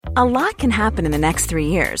A lot can happen in the next 3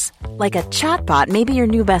 years. Like a chatbot may be your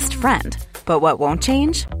new best friend. But what won't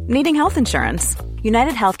change? Needing health insurance.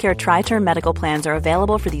 United Healthcare Tri-Term Medical Plans are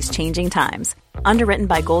available for these changing times. Underwritten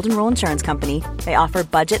by Golden Rule Insurance Company, they offer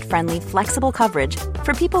budget-friendly, flexible coverage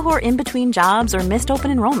for people who are in between jobs or missed open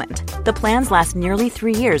enrollment. The plans last nearly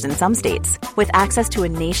 3 years in some states, with access to a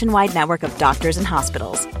nationwide network of doctors and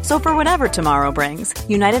hospitals. So for whatever tomorrow brings,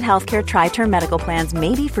 United Healthcare Tri-Term Medical Plans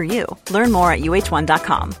may be for you. Learn more at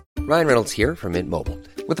uh1.com. Ryan Reynolds here from Mint Mobile.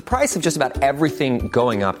 With the price of just about everything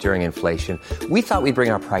going up during inflation, we thought we'd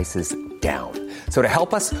bring our prices down. So to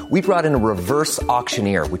help us, we brought in a reverse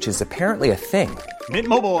auctioneer, which is apparently a thing. Mint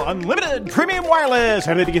Mobile Unlimited Premium Wireless.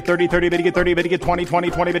 How to get 30, 30, bit to get 30, bit to get 20,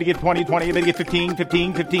 20, 20, bit to get 20, 20, bit to get 15,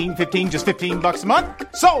 15, 15, 15, just $15 a month?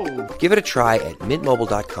 Sold! Give it a try at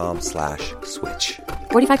mintmobile.com/switch.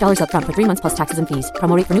 $45 up front for 3 months plus taxes and fees.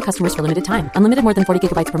 Promo rate for new customers for limited time. Unlimited more than 40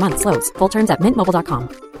 gigabytes per month. Slows full terms at mintmobile.com.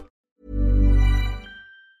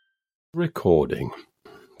 Recording.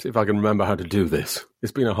 See if I can remember how to do this.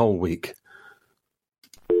 It's been a whole week.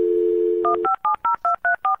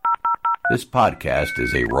 This podcast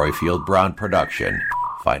is a Royfield Brown production.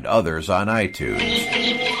 Find others on iTunes.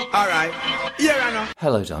 All right. Yeah, I know.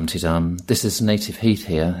 Hello, Dumpty Dum. This is Native Heath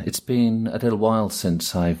here. It's been a little while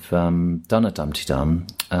since I've done a Dumpty Dum,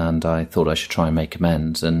 and I thought I should try and make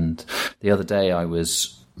amends. And the other day I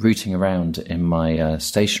was rooting around in my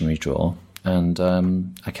stationery drawer, and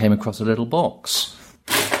I came across a little box.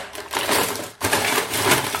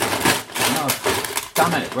 Oh,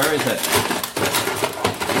 damn it, where is it?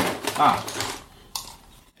 Ah,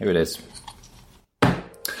 here it is.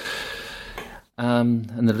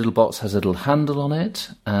 And the little box has a little handle on it,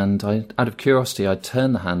 and out of curiosity, I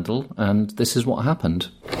turned the handle, and this is what happened.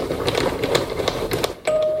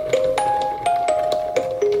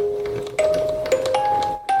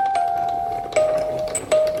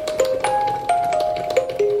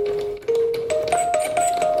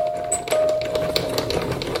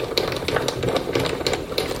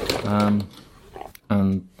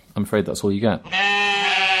 And I'm afraid that's all you get.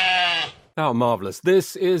 Oh, marvellous.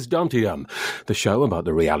 This is Dumpty Dum, the show about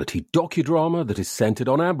the reality docudrama that is centred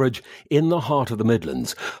on Ambridge in the heart of the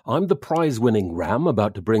Midlands. I'm the prize-winning ram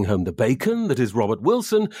about to bring home the bacon that is Robert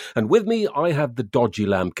Wilson, and with me I have the dodgy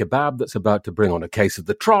lamb kebab that's about to bring on a case of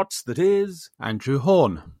the trots that is Andrew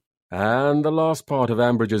Horn. And the last part of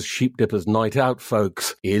Ambridge's Sheepdippers' Night Out,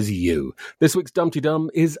 folks, is you. This week's Dumpty Dum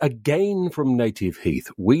is again from Native Heath.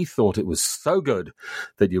 We thought it was so good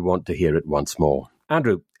that you want to hear it once more.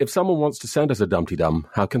 Andrew, if someone wants to send us a Dumpty Dum,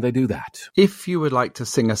 how can they do that? If you would like to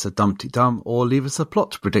sing us a Dumpty Dum or leave us a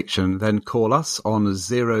plot prediction, then call us on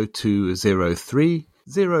 0203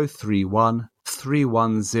 031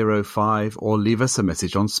 3105 or leave us a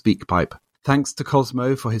message on SpeakPipe. Thanks to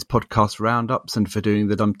Cosmo for his podcast roundups and for doing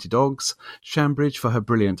the Dumpty Dogs, Shambridge for her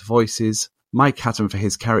brilliant voices, Mike Hatton for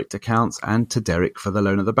his character counts, and to Derek for the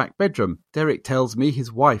loan of the back bedroom. Derek tells me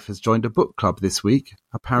his wife has joined a book club this week.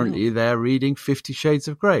 Apparently they're reading 50 Shades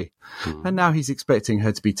of Grey. And now he's expecting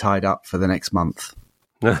her to be tied up for the next month.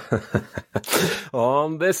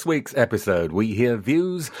 On this week's episode, we hear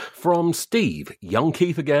views from Steve, young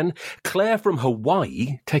Keith again, Claire from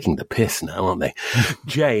Hawaii, taking the piss now, aren't they?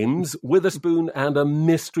 James, Witherspoon, and a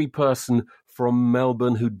mystery person from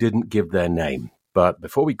Melbourne who didn't give their name. But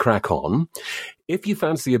before we crack on, if you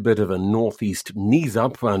fancy a bit of a northeast knees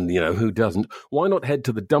up, and, who doesn't, why not head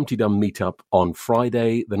to the Dumpty Dum meetup on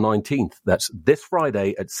Friday the 19th? That's this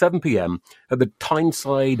Friday at 7 p.m. at the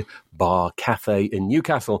Tyneside Bar Cafe in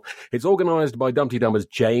Newcastle. It's organised by Dumpty Dummers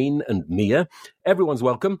Jane and Mia. Everyone's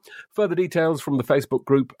welcome. Further details from the Facebook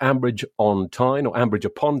group Ambridge on Tyne, or Ambridge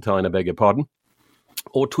upon Tyne, I beg your pardon.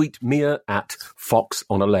 Or tweet Mia at Fox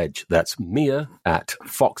on a Ledge. That's Mia at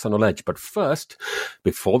Fox on a Ledge. But first,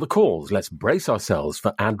 before the calls, let's brace ourselves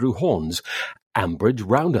for Andrew Horn's Ambridge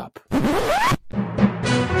Roundup.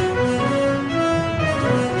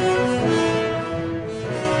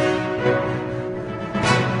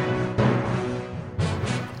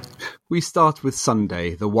 We start with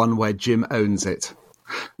Sunday, the one where Jim owns it.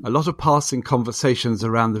 A lot of passing conversations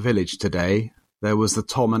around the village today. There was the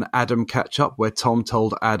Tom and Adam catch-up where Tom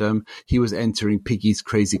told Adam he was entering Piggy's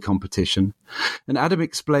crazy competition. And Adam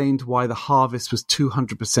explained why the harvest was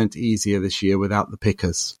 200% easier this year without the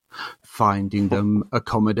pickers. Finding them,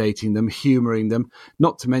 accommodating them, humouring them,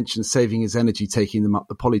 not to mention saving his energy taking them up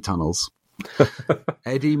the polytunnels.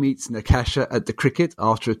 Eddie meets Nakasha at the cricket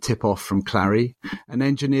after a tip-off from Clary and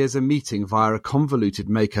engineers a meeting via a convoluted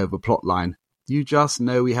makeover plotline. You just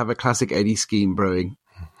know we have a classic Eddie scheme brewing.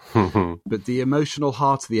 But the emotional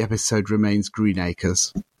heart of the episode remains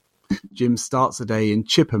Greenacres. Jim starts the day in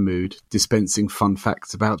chipper mood, dispensing fun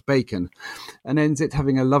facts about bacon, and ends it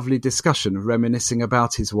having a lovely discussion reminiscing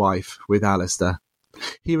about his wife with Alistair.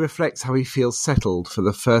 He reflects how he feels settled for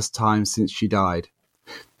the first time since she died.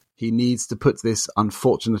 He needs to put this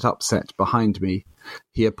unfortunate upset behind me.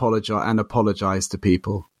 He apologized to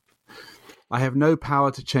people. I have no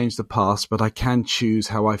power to change the past, but I can choose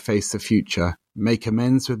how I face the future, make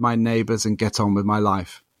amends with my neighbours and get on with my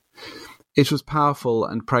life. It was powerful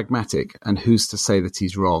and pragmatic, and who's to say that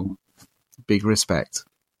he's wrong? Big respect.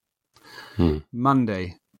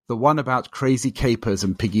 Monday, the one about crazy capers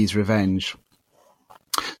and Piggy's revenge.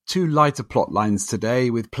 2 lighter plot lines today,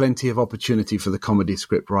 with plenty of opportunity for the comedy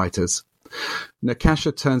script writers.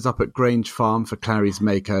 Nakasha turns up at Grange Farm for Clary's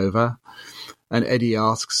makeover, and Eddie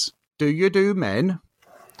asks, "Do you do men?"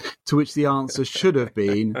 To which the answer should have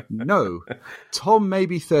been, no. Tom may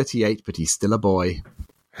be 38, but he's still a boy.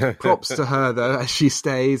 Props to her, though, as she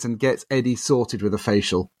stays and gets Eddie sorted with a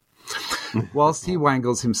facial, whilst he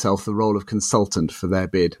wangles himself the role of consultant for their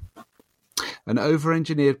bid. An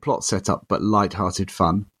over-engineered plot setup, but light-hearted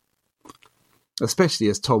fun. Especially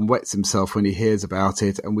as Tom wets himself when he hears about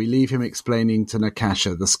it, and we leave him explaining to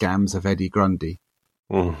Nakasha the scams of Eddie Grundy.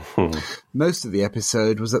 Most of the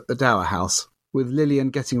episode was at the Dower House, with Lillian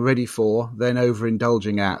getting ready for, then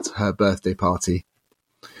overindulging at, her birthday party.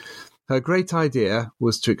 Her great idea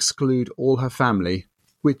was to exclude all her family,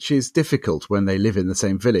 which is difficult when they live in the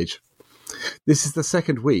same village. This is the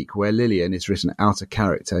second week where Lillian is written out of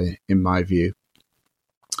character, in my view.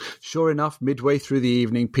 Sure enough, midway through the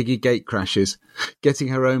evening, Piggy gate crashes, getting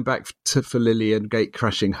her own back for Lillian gate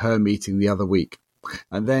crashing her meeting the other week.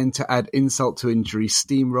 And then, to add insult to injury,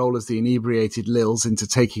 steamrollers the inebriated Lils into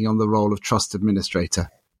taking on the role of trust administrator.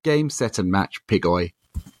 Game, set and match, Pigoy.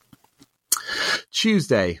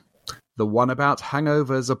 Tuesday, the one about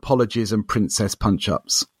hangovers, apologies and princess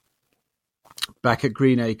punch-ups. Back at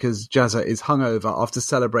Greenacres, Jazza is hungover after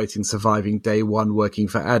celebrating surviving day 1 working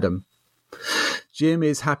for Adam. Jim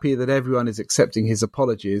is happy that everyone is accepting his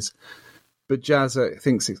apologies, but Jazza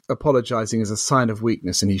thinks apologising is a sign of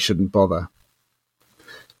weakness and he shouldn't bother.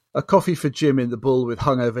 A coffee for Jim in the Bull with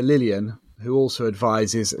hungover Lillian, who also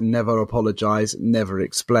advises never apologise, never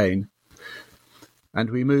explain. And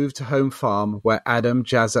we move to Home Farm, where Adam,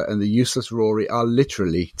 Jazza and the useless Rory are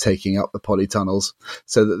literally taking up the polytunnels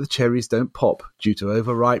so that the cherries don't pop due to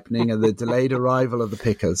over-ripening and the delayed arrival of the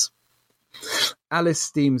pickers. Alice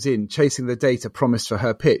steams in, chasing the data promised for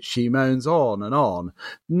her pitch. She moans on and on.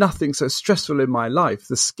 Nothing so stressful in my life,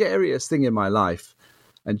 the scariest thing in my life.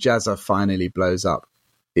 And Jazza finally blows up.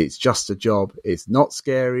 It's just a job. It's not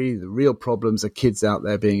scary. The real problems are kids out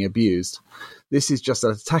there being abused. This is just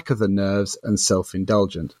an attack of the nerves and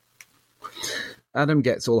self-indulgent. Adam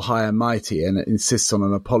gets all high and mighty and insists on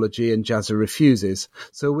an apology, and Jazza refuses.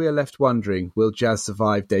 So we are left wondering, will Jazz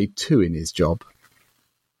survive day 2 in his job?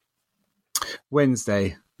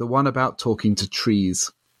 Wednesday, the one about talking to trees.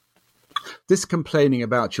 This complaining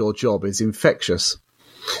about your job is infectious.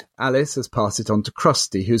 Alice has passed it on to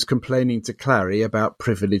Krusty, who's complaining to Clary about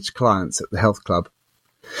privileged clients at the health club.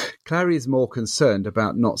 Clary is more concerned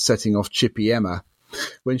about not setting off Chippy Emma,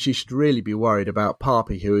 when she should really be worried about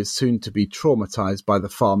Parpy, who is soon to be traumatised by the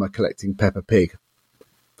farmer collecting Peppa Pig.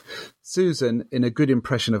 Susan, in a good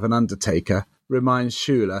impression of an undertaker, reminds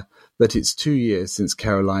Shula that it's 2 years since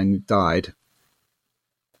Caroline died.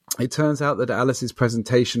 It turns out that Alice's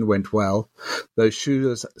presentation went well, though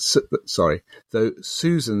Susan's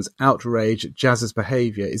outrage at Jazz's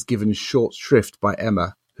behaviour is given short shrift by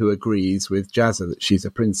Emma, who agrees with Jazza that she's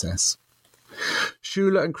a princess.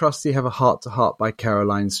 Shula and Krusty have a heart-to-heart by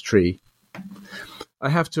Caroline's tree. I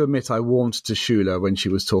have to admit I warmed to Shula when she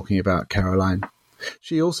was talking about Caroline.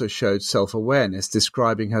 She also showed self-awareness,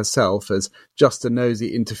 describing herself as just a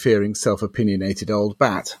nosy, interfering, self-opinionated old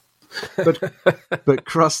bat. But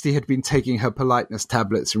Krusty had been taking her politeness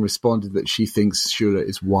tablets and responded that she thinks Shula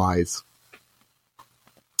is wise.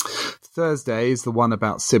 Thursday is the one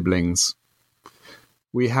about siblings.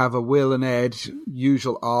 We have a Will and Ed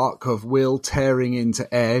usual arc of Will tearing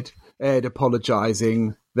into Ed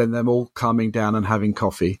apologising, then them all calming down and having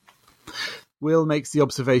coffee. Will makes the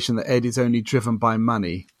observation that Ed is only driven by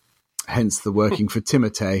money, hence the working for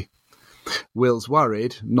Timotei. Will's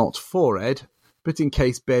worried, not for Ed, but in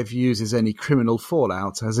case Bev uses any criminal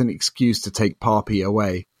fallout as an excuse to take Parpy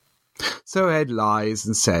away. So Ed lies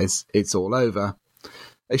and says it's all over,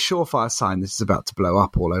 a surefire sign that it's about to blow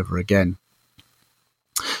up all over again.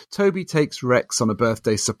 Toby takes Rex on a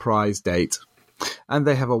birthday surprise date, and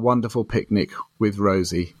they have a wonderful picnic with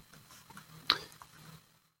Rosie.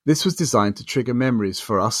 This was designed to trigger memories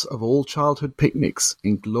for us of all childhood picnics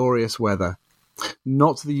in glorious weather.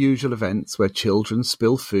 Not the usual events where children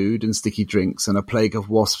spill food and sticky drinks and a plague of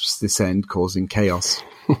wasps descend, causing chaos.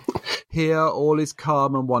 Here, all is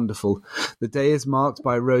calm and wonderful. The day is marked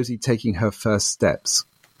by Rosie taking her first steps.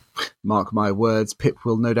 Mark my words, Pip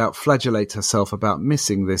will no doubt flagellate herself about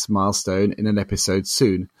missing this milestone in an episode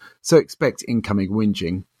soon, so expect incoming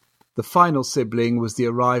whinging. The final sibling was the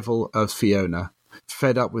arrival of Fiona,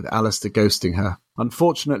 fed up with Alistair ghosting her.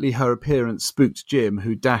 Unfortunately, her appearance spooked Jim,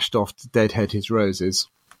 who dashed off to deadhead his roses.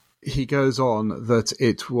 He goes on that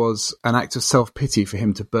it was an act of self-pity for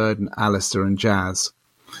him to burden Alistair and Jazz.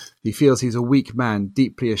 He feels he's a weak man,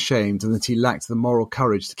 deeply ashamed, and that he lacked the moral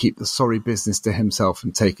courage to keep the sorry business to himself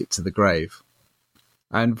and take it to the grave.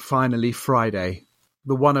 And finally, Friday,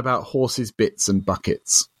 the one about horses' bits and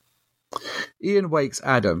buckets. Ian wakes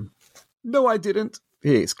Adam. "No, I didn't,"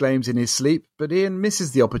 he exclaims in his sleep, but Ian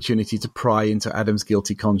misses the opportunity to pry into Adam's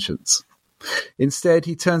guilty conscience. Instead,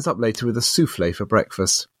 he turns up later with a souffle for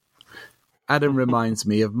breakfast. Adam reminds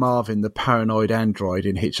me of Marvin, the paranoid android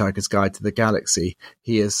in Hitchhiker's Guide to the Galaxy.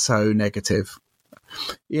 He is so negative.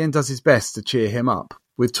 Ian does his best to cheer him up,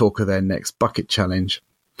 with talk of their next bucket challenge.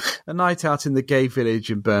 A night out in the gay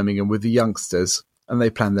village in Birmingham with the youngsters, and they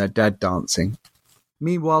plan their dad dancing.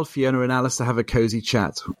 Meanwhile, Fiona and Alistair have a cosy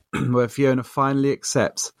chat, where Fiona finally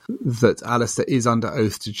accepts that Alistair is under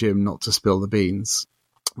oath to Jim not to spill the beans.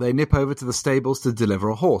 They nip over to the stables to deliver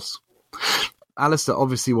a horse. Alistair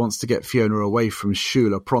obviously wants to get Fiona away from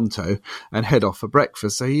Shula pronto and head off for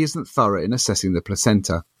breakfast, so he isn't thorough in assessing the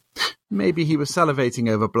placenta. Maybe he was salivating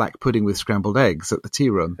over black pudding with scrambled eggs at the tea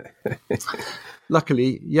room.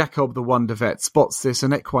 Luckily, Jakob the Wonder Vet spots this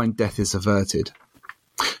and equine death is averted.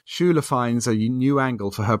 Shula finds a new angle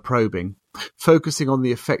for her probing, focusing on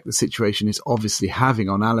the effect the situation is obviously having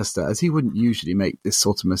on Alistair, as he wouldn't usually make this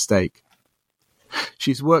sort of mistake.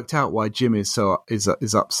 She's worked out why Jim is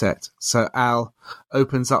upset, so Al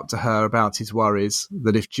opens up to her about his worries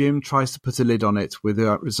that if Jim tries to put a lid on it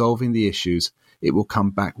without resolving the issues, it will come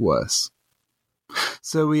back worse.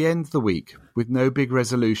 So we end the week with no big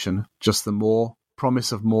resolution, just the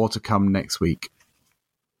promise of more to come next week.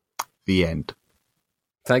 The end.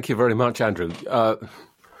 Thank you very much, Andrew. A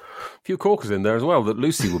few corkers in there as well that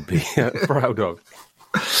Lucy would be proud of.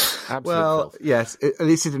 Well, yes. At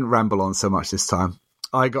least it didn't ramble on so much this time.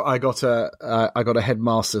 I got a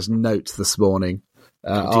headmaster's note this morning.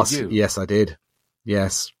 Did you? Yes, I did.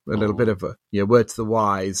 Yes, a little bit of a word to the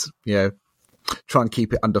wise. Try and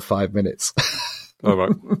keep it under 5 minutes. All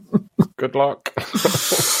right. Good luck.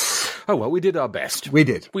 Oh, well, we did our best. We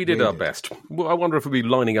did our best. Well, I wonder if we'll be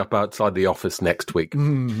lining up outside the office next week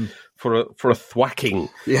for a thwacking.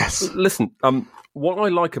 Yes. Listen, what I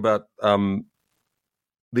like about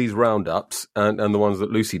these roundups and the ones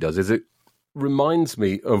that Lucy does is it reminds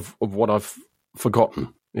me of what I've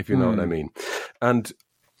forgotten, if you know what I mean. And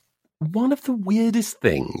one of the weirdest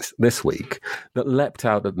things this week that leapt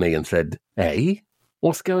out at me and said, "Hey,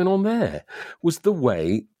 what's going on there?" was the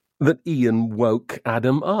way that Ian woke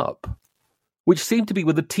Adam up, which seemed to be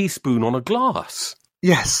with a teaspoon on a glass.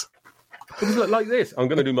 Yes. It was like this. I'm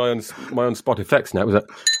going to do my own spot effects now. It was like,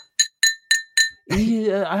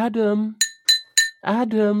 yeah, Adam. I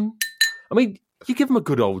mean, you give him a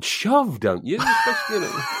good old shove, don't you? Especially,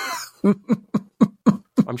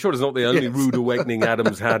 I'm sure it's not the only rude awakening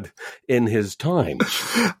Adam's had in his time.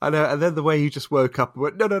 I know, and then the way he just woke up and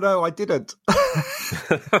went, no, I didn't.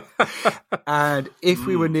 And if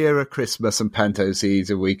we were nearer Christmas and Panto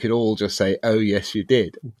season, we could all just say, "Oh, yes, you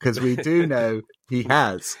did," because we do know he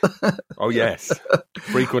has. Oh, yes,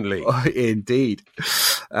 frequently. Indeed.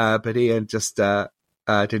 But Ian just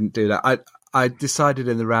didn't do that. I decided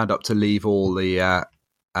in the roundup to leave all the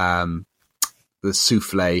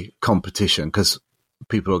souffle competition because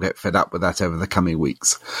people will get fed up with that over the coming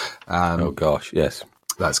weeks. Oh gosh, yes,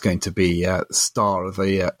 that's going to be star of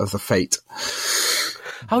the fate.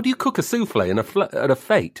 How do you cook a souffle at a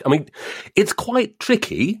fete? I mean, it's quite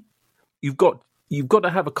tricky. You've got to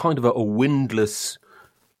have a kind of a windless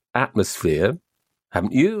atmosphere,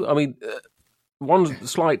 haven't you? I mean, one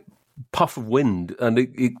slight puff of wind and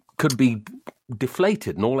it could be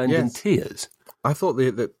deflated and all end in tears. I thought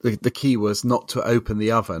the key was not to open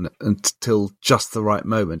the oven until just the right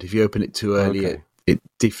moment. If you open it too early, it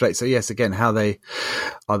deflates. So yes, again, are they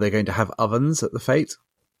going to have ovens at the fete?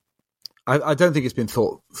 I don't think it's been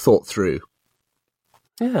thought through.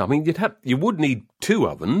 Yeah, I mean, you would need 2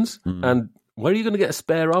 ovens, and where are you going to get a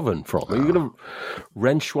spare oven from? Are you going to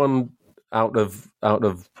wrench one out of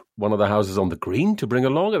one of the houses on the green to bring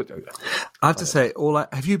along? I have to say,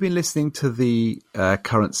 have you been listening to the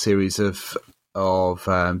current series of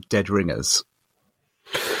Dead Ringers?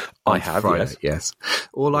 I have, Friday, yes.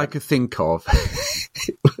 All I could think of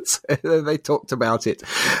was they talked about it,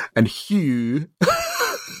 and Hugh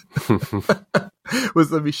was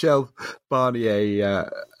the Michelle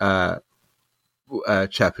Barnier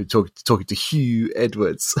chap who talking to Hugh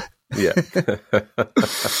Edwards. Yeah.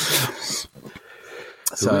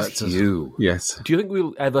 So Hugh. Yes. Do you think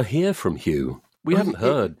we'll ever hear from Hugh? We haven't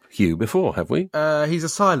heard Hugh before, have we? He's a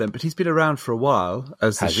silent, but he's been around for a while.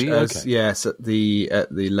 Has he? Okay. Yes, at the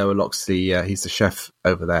Lower Loxley, he's the chef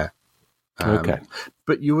over there. Okay.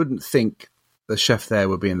 But you wouldn't think the chef there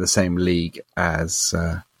would be in the same league as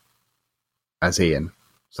Ian.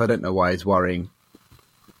 So I don't know why he's worrying.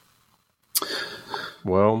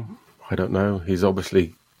 Well, I don't know. He's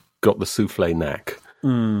obviously got the souffle knack.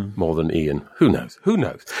 More than Ian. Who knows?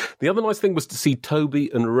 The other nice thing was to see Toby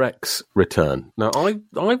and Rex return. Now, I've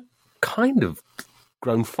kind of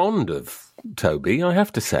grown fond of Toby, I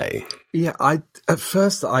have to say. Yeah, at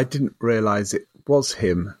first I didn't realise it was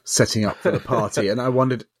him setting up for the party, and I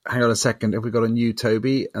wondered, hang on a second, have we got a new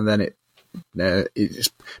Toby? And then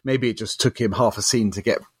maybe it just took him half a scene to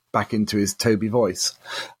get back into his Toby voice.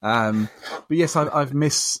 But yes, I've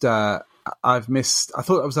missed. I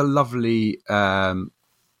thought it was a lovely day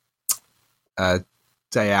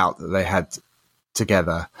out that they had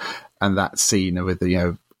together, and that scene with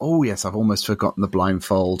the oh yes, I've almost forgotten the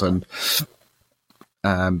blindfold, and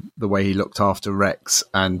the way he looked after Rex,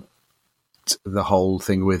 and the whole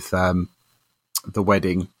thing with the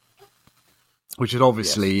wedding, which had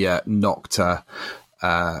obviously knocked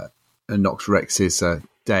Rex's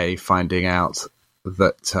day, finding out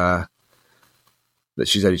that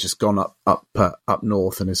she's only just gone up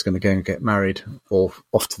north and is going to go and get married, or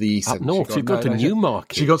off to the east. Up north, she got to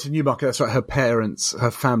Newmarket. She got to Newmarket. That's right.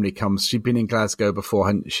 Her family comes. She'd been in Glasgow before,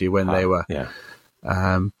 hadn't she? When they were, yeah.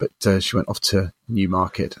 But she went off to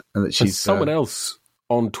Newmarket, and that she's someone else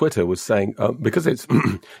on Twitter was saying because it's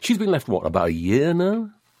she's been left about a year now.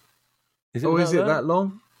 Is it that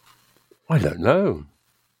long? I don't know.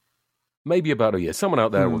 Maybe about a year. Someone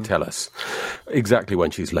out there will tell us exactly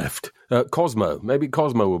when she's left. Maybe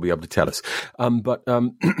Cosmo will be able to tell us. But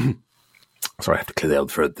sorry, I have to clear the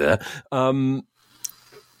old throat there.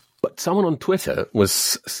 But someone on Twitter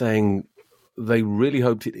was saying they really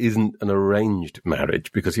hoped it isn't an arranged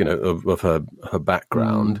marriage because, of her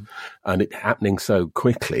background and it happening so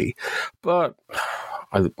quickly. But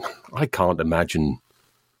I can't imagine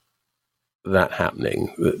that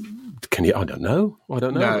happening. Can you? I don't know.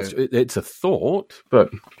 No. It's a thought, but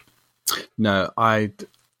no, I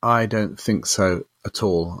don't think so at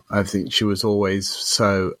all. I think she was always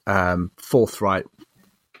so forthright.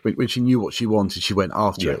 When she knew what she wanted, she went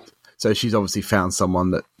after it. So she's obviously found someone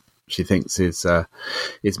that she thinks is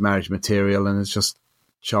marriage material, and has just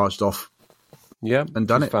charged off. Yeah, and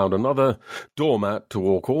done it. Found another doormat to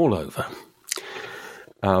walk all over.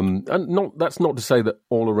 And that's not to say that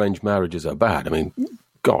all arranged marriages are bad. I mean,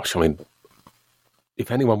 gosh,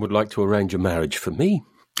 if anyone would like to arrange a marriage for me.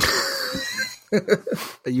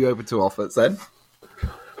 Are you open to offers then?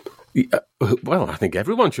 Well, I think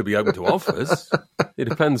everyone should be open to offers. It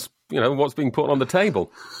depends, what's being put on the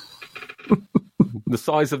table. The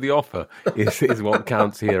size of the offer is what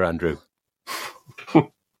counts here, Andrew.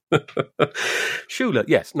 Shula,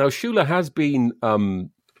 yes. Now, Shula has been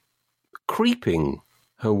creeping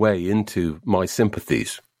her way into my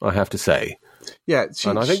sympathies, I have to say. Yeah,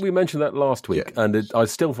 and I think we mentioned that last week, and I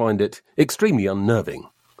still find it extremely unnerving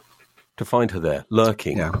to find her there,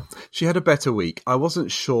 lurking. Yeah, she had a better week. I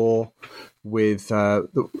wasn't sure with...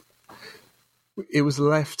 it was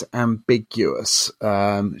left ambiguous.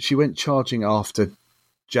 She went charging after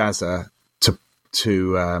Jazza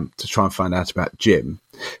to try and find out about Jim,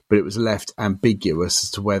 but it was left ambiguous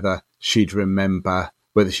as to whether she'd remember,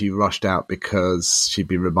 whether she rushed out because she'd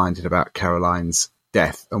been reminded about Caroline's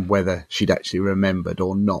death, and whether she'd actually remembered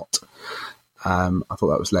or not. I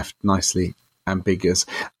thought that was left nicely ambiguous.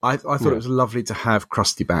 I thought it was lovely to have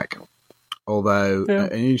Krusty back, although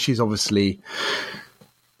she's obviously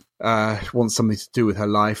wants something to do with her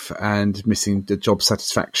life and missing the job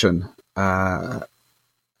satisfaction, and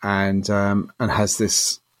has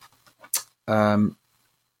this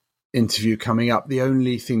interview coming up. The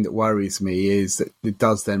only thing that worries me is that it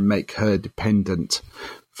does then make her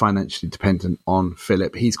financially dependent on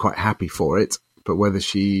Philip. He's quite happy for it, but whether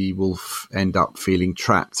she will end up feeling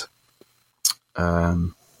trapped, I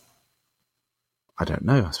don't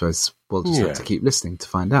know. I suppose we'll just have to keep listening to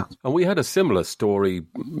find out. And we had a similar story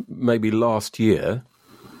maybe last year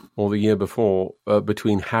or the year before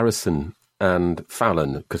between Harrison and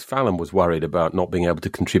Fallon, because Fallon was worried about not being able to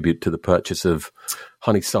contribute to the purchase of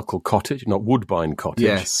Honeysuckle Cottage, not Woodbine Cottage.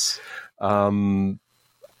 Yes.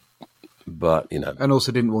 But, you know. And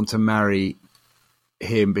also didn't want to marry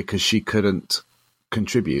him because she couldn't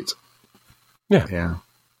contribute. Yeah.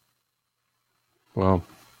 Well,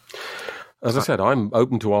 as I said, I'm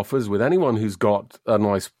open to offers with anyone who's got a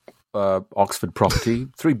nice Oxford property,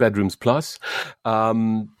 3 bedrooms plus.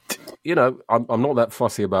 You know, I'm not that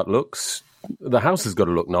fussy about looks. The house has got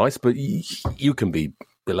to look nice, but you can be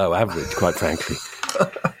below average, quite frankly.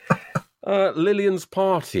 Lillian's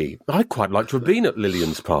party. I'd quite like to have been at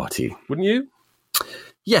Lillian's party, wouldn't you?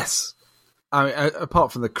 Yes. I mean,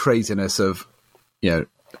 apart from the craziness of, you know,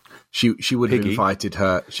 she would have invited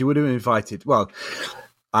her. She would have invited. Well,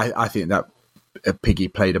 I think that Piggy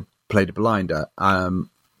played a blinder.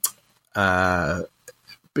 But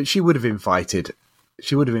she would have invited.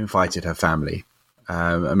 She would have invited her family.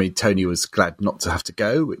 I mean, Tony was glad not to have to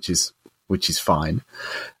go, which is fine.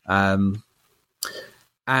 And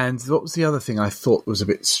what was the other thing I thought was a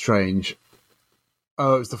bit strange?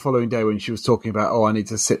 Oh, it was the following day when she was talking about, I need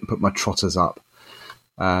to sit and put my trotters up.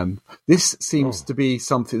 This seems to be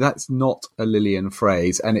something that's not a Lillian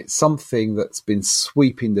phrase, and it's something that's been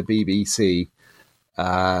sweeping the BBC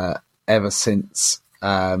ever since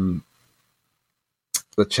the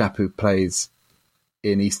chap who plays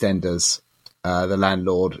in EastEnders, the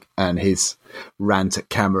landlord, and his rant at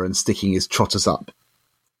Cameron sticking his trotters up.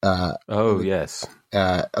 Yes.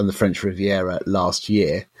 On the French Riviera last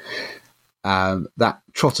year. That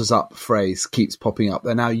trotters up phrase keeps popping up.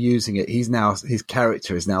 They're now using it. His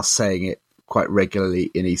character is now saying it quite regularly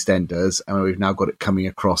in EastEnders, and we've now got it coming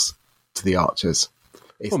across to the Archers.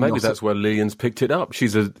 Well, maybe that's where Lillian's picked it up.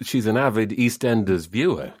 She's an avid EastEnders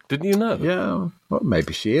viewer. Didn't you know? Yeah, well,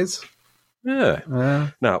 maybe she is.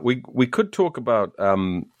 Yeah. Now, we could talk about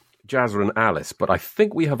Jazza and Alice, but I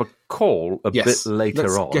think we have a call a bit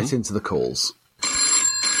later on. Let's get into the calls.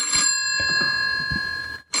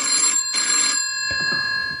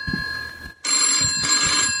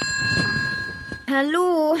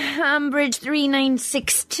 Hello, Ambridge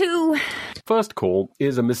 3962. First call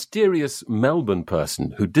is a mysterious Melbourne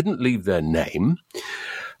person who didn't leave their name.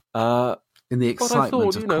 In the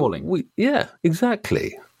excitement of calling. Yeah,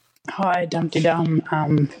 exactly. Hi, Dumpty Dum.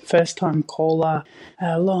 First time caller,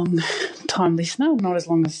 long time listener. Not as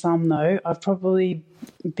long as some, though. I've probably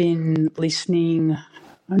been listening.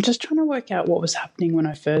 I'm just trying to work out what was happening when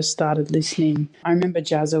I first started listening. I remember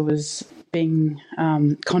Jazza was being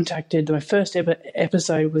contacted. My first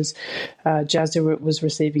episode was Jazza was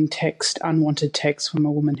receiving unwanted text from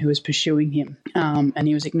a woman who was pursuing him, and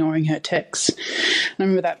he was ignoring her texts. And I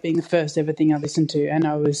remember that being the first ever thing I listened to, and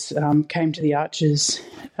I was came to the Archers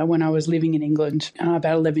when I was living in England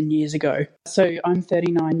about 11 years ago. So I'm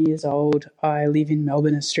 39 years old. I live in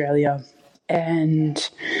Melbourne, Australia, and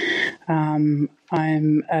I'm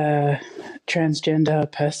a transgender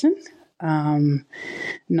person.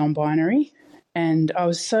 Non-binary, and I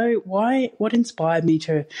was what inspired me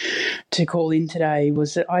to call in today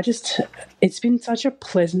was that it's been such a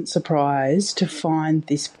pleasant surprise to find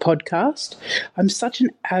this podcast. I'm such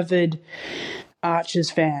an avid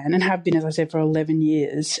Archers fan and have been, as I said, for 11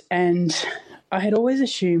 years, and I had always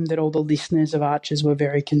assumed that all the listeners of Archers were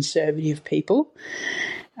very conservative people.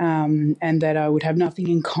 And that I would have nothing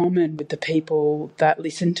in common with the people that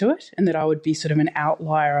listened to it, and that I would be sort of an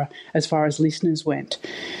outlier as far as listeners went.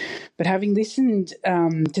 But having listened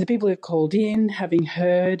to the people who've called in, having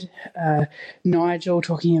heard Nigel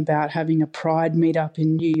talking about having a Pride meetup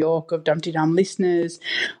in New York of Dumpty Dum listeners,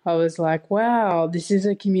 I was like, wow, this is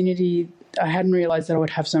a community I hadn't realised that I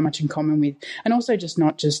would have so much in common with. And also just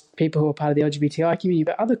not just people who are part of the LGBTI community,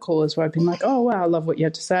 but other callers where I've been like, oh, wow, I love what you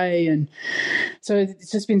have to say. And so it's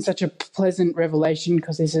just been such a pleasant revelation,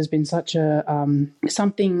 because this has been such a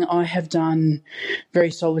something I have done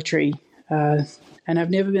very solitary. And I've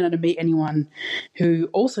never been able to meet anyone who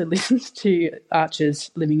also listens to Archers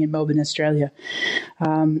living in Melbourne, Australia,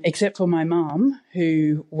 except for my mum,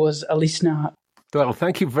 who was a listener. Well,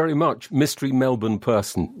 thank you very much, mystery Melbourne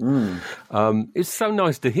person. It's so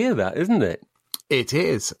nice to hear that, isn't it? It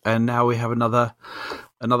is. And now we have another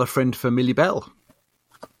friend for Millie Bell.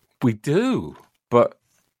 We do. But,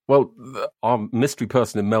 well, our mystery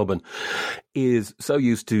person in Melbourne is so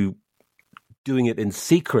used to doing it in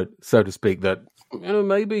secret, so to speak, that,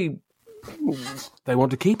 maybe they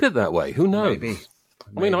want to keep it that way. Who knows? Maybe.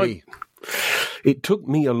 I mean, it took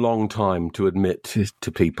me a long time to admit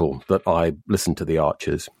to people that I listened to the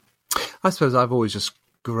Archers. I suppose I've always just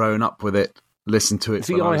grown up with it, listened to it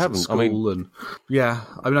when I was at school.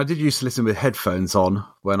 I did used to listen with headphones on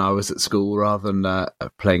when I was at school rather than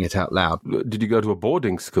playing it out loud. Did you go to a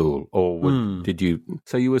boarding school, or did you?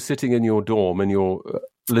 So you were sitting in your dorm and you're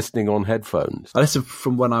listening on headphones? I listened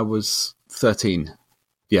from when I was 13.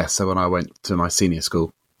 So when I went to my senior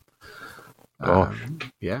school.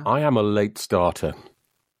 Yeah. I am a late starter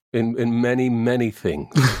in many, many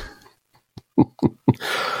things. I've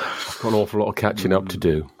got an awful lot of catching up to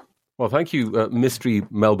do. Well, thank you, mystery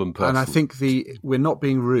Melbourne person. And I think we're not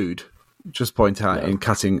being rude, just point out in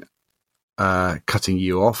cutting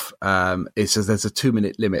you off. It says there's a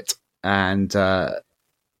 2-minute limit and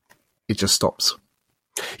it just stops.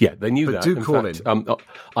 Yeah, they knew that. Do call in.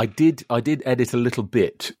 I did edit a little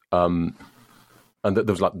bit, and there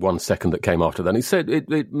was like 1 second that came after that. And he said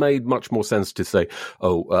it made much more sense to say,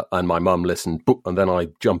 and my mum listened, and then I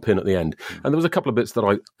jump in at the end. And there was a couple of bits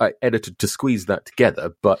that I edited to squeeze that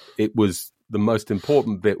together, but it was the most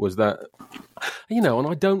important bit was that, and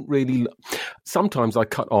I don't really, sometimes I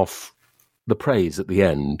cut off the praise at the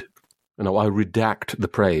end. I redact the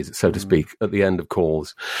praise, so to speak, at the end of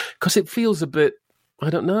calls, because it feels a bit,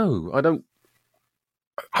 I don't know. I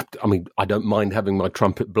mean, I don't mind having my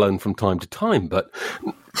trumpet blown from time to time, but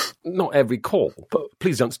not every call. But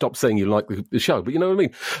please don't stop saying you like the show. But you know what I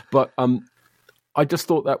mean? But I just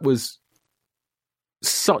thought that was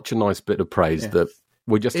such a nice bit of praise that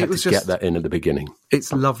we just had to get that in at the beginning.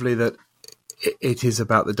 It's lovely that it is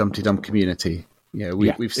about the Dumpty Dum community.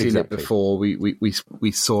 We've seen it before.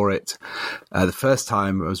 We saw it. The first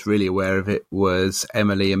time I was really aware of it was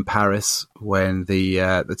Emily in Paris when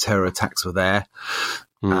the terror attacks were there,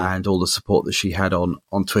 and all the support that she had on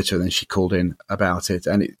Twitter. And then she called in about it.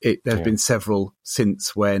 And there's been several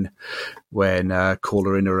since when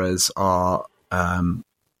caller-innerers are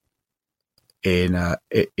in a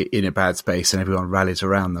bad space and everyone rallies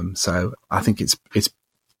around them. So I think it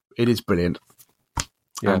is brilliant.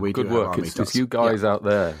 Yeah, good work. It's you guys out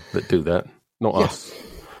there that do that, not us.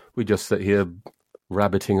 We just sit here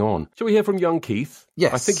rabbiting on. Shall we hear from young Keith?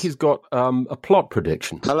 Yes. I think he's got a plot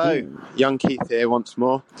prediction. Hello, young Keith here once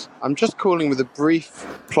more. I'm just calling with a brief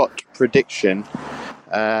plot prediction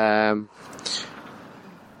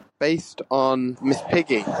based on Miss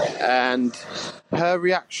Piggy and her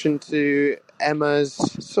reaction to Emma's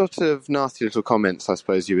sort of nasty little comments, I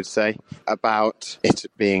suppose you would say, about it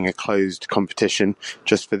being a closed competition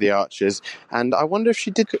just for the archers. And I wonder if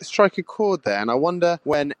she did strike a chord there. And I wonder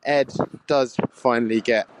when Ed does finally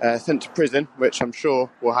get sent to prison, which I'm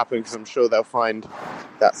sure will happen because I'm sure they'll find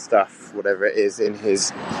that stuff, whatever it is, in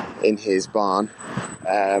his barn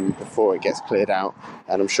before it gets cleared out.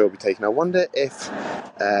 And I'm sure it'll be taken. I wonder if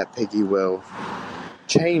Piggy will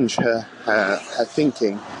change her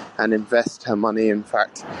thinking and invest her money, in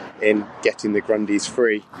fact, in getting the Grundys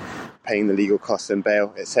free, paying the legal costs and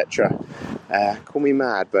bail, etc. Call me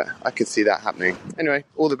mad, but I could see that happening. Anyway,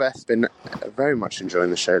 all the best. Been very much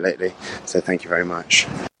enjoying the show lately, so thank you very much.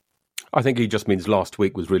 I think he just means last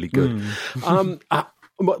week was really good.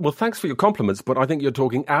 Well, thanks for your compliments, but I think you're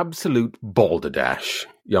talking absolute balderdash,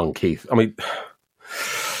 young Keith. I mean,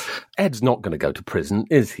 Ed's not going to go to prison,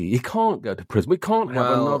 is he? He can't go to prison. We can't have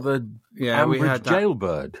another Ambridge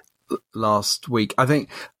jailbird. Last week, I think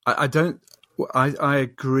I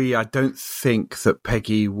agree. I don't think that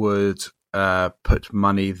Peggy would put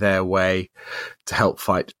money their way to help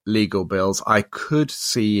fight legal bills. I could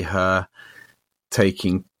see her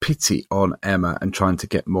taking pity on Emma and trying to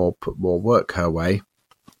put more work her way.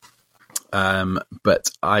 But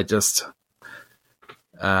I just,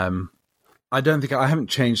 I haven't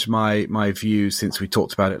changed my view since we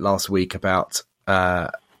talked about it last week about where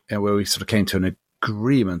we sort of came to an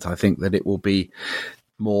agreement. I think that it will be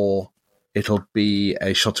it'll be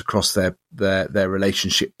a shot across their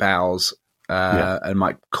relationship bows and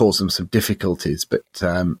might cause them some difficulties, but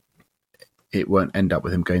it won't end up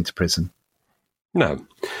with him going to prison. No.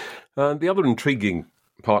 The other intriguing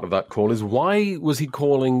part of that call is, why was he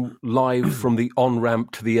calling live from the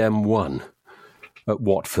on-ramp to the M1 at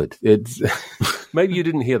Watford? Maybe you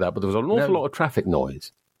didn't hear that, but there was an awful lot of traffic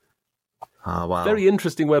noise. Ah, wow. Very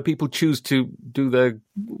interesting where people choose to do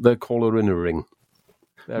their caller-innering.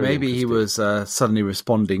 Maybe he was suddenly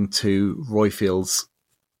responding to Royfield's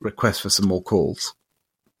request for some more calls.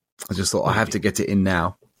 I just thought, I have to get it in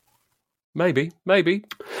now. Maybe. I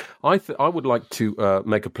would like to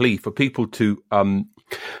make a plea for people to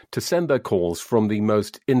send their calls from the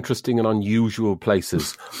most interesting and unusual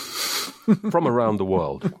places from around the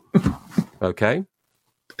world. Okay?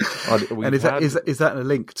 And is that a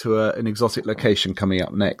link to an exotic location coming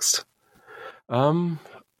up next? Kind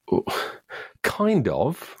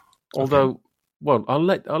of. Although, well, I'll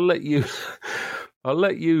let you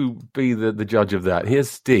be the judge of that. Here's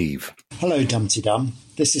Steve. Hello, Dumpty Dum.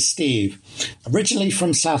 This is Steve, originally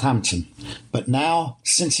from Southampton, but now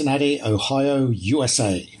Cincinnati, Ohio,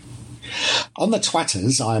 USA. On the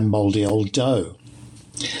twatters, I'm Mouldy Old Doe.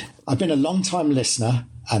 I've been a long-time listener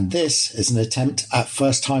and this is an attempt at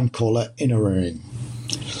first-time caller interviewing.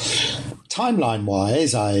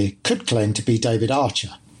 Timeline-wise, I could claim to be David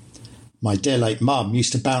Archer. My dear late mum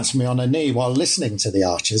used to bounce me on her knee while listening to the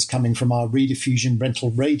Archers coming from our Rediffusion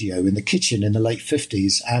rental radio in the kitchen in the late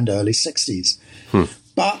 50s and early 60s.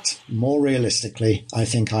 But, more realistically, I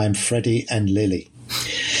think I am Freddie and Lily.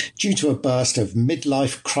 Due to a burst of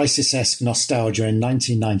midlife crisis-esque nostalgia in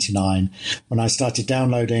 1999, when I started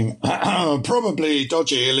downloading probably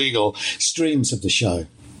dodgy illegal streams of the show.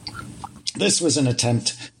 This was an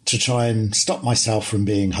attempt to try and stop myself from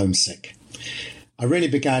being homesick. I really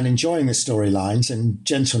began enjoying the storylines and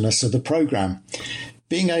gentleness of the programme.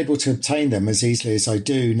 Being able to obtain them as easily as I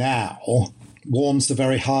do now warms the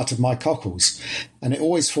very heart of my cockles, and it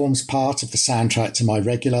always forms part of the soundtrack to my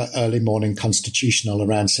regular early morning constitutional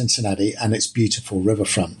around Cincinnati and its beautiful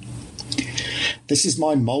riverfront. This is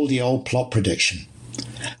my mouldy old plot prediction.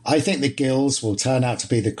 I think the Gills will turn out to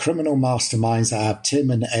be the criminal masterminds that have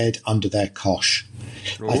Tim and Ed under their cosh.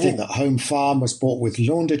 I think that Home Farm was bought with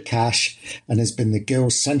laundered cash and has been the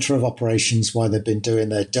Gills' centre of operations while they've been doing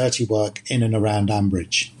their dirty work in and around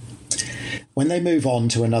Ambridge. When they move on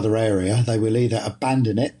to another area, they will either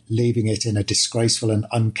abandon it, leaving it in a disgraceful and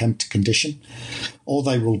unkempt condition, or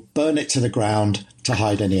they will burn it to the ground to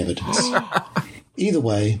hide any evidence. Either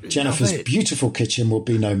way, Jennifer's beautiful kitchen will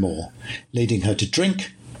be no more, leading her to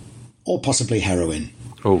drink or possibly heroin.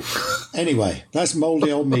 Oh. Anyway, that's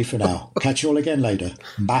mouldy old me for now. Catch you all again later.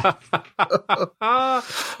 Bye.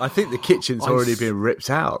 I think the kitchen's already been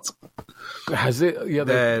ripped out. Has it? Yeah,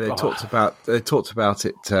 they talked about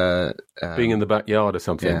it being in the backyard or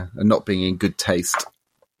something. Yeah, and not being in good taste.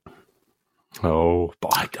 Oh,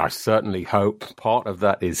 but I certainly hope part of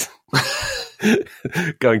that is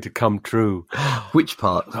going to come true. Which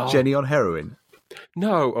part? Jenny on heroin?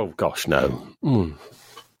 No. Oh gosh, no.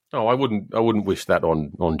 Oh, I wouldn't wish that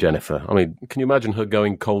on Jennifer. I mean, can you imagine her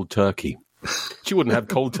going cold turkey? She wouldn't have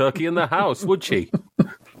cold turkey in the house, would she?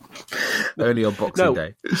 Only on Boxing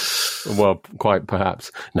Day. Well, quite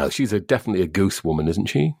perhaps. No, she's definitely a goose woman, isn't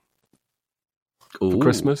she? For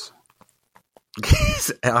Christmas.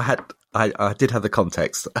 I did have the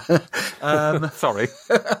context. Sorry.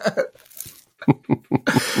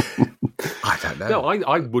 I don't know. No,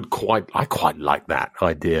 I quite like that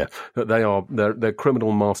idea that they're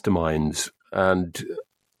criminal masterminds, and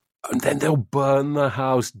then they'll burn the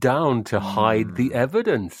house down to hide the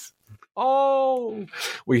evidence. Oh,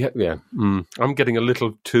 I'm getting a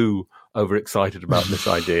little too overexcited about this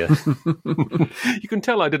idea. You can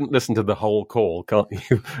tell I didn't listen to the whole call, can't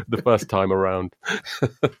you? The first time around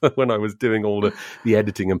when I was doing all the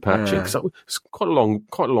editing and patching. So it's quite a long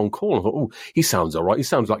call. I thought, he sounds all right. He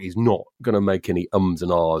sounds like he's not going to make any ums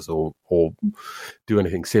and ahs or do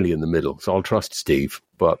anything silly in the middle. So I'll trust Steve.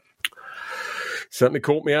 But certainly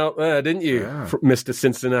caught me out there, didn't you, Mr.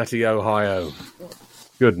 Cincinnati, Ohio?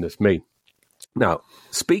 Goodness me. Now,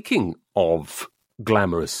 speaking of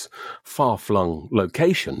glamorous, far-flung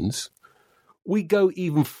locations, we go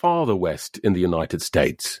even farther west in the United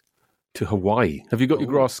States, to Hawaii. Have you got your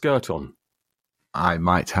grass skirt on? I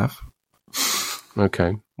might have.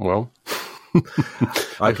 Okay, well,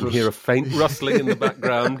 I can hear a faint rustling in the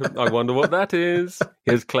background. I wonder what that is.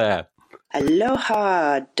 Here's Claire.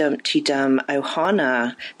 Aloha, Dumpty Dum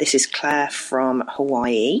Ohana. This is Claire from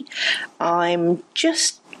Hawaii. I'm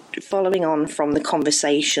just following on from the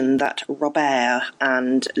conversation that Robert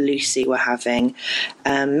and Lucy were having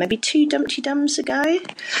maybe 2 Dumpty Dums ago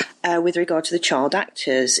with regard to the child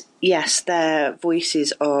actors. Yes, their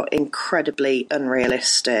voices are incredibly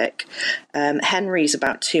unrealistic. Henry's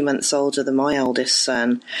about 2 months older than my eldest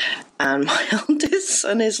son, and my eldest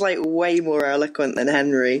son is like way more eloquent than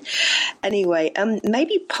Henry. Anyway,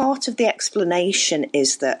 maybe part of the explanation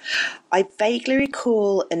is that I vaguely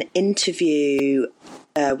recall an interview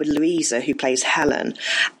with Louisa, who plays Helen,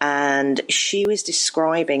 and she was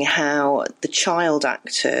describing how the child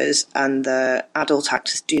actors and the adult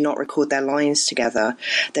actors do not record their lines together.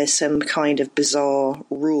 There's some kind of bizarre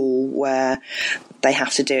rule where they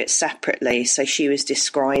have to do it separately. So she was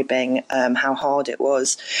describing how hard it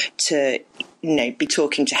was to, be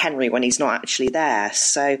talking to Henry when he's not actually there.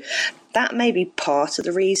 So that may be part of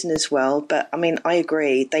the reason as well. But I mean, I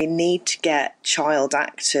agree. They need to get child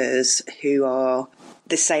actors who are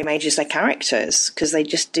the same age as their characters, because they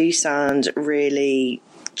just do sound really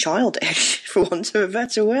childish, for want of a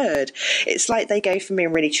better word. It's like they go from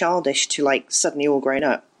being really childish to like suddenly all grown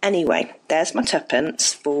up. Anyway, there's my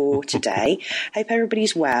tuppence for today. Hope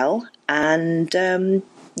everybody's well, and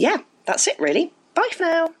that's it really. Bye for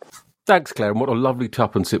now. Thanks, Claire, and what a lovely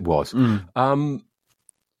tuppence it was.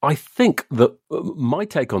 I think that my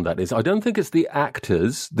take on that is I don't think it's the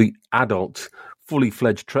actors, the adult, fully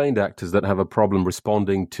fledged trained actors that have a problem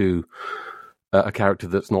responding to a character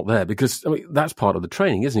that's not there, because that's part of the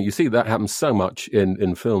training, isn't it? You see that happens so much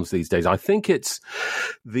in films these days. I think it's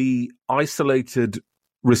the isolated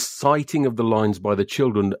reciting of the lines by the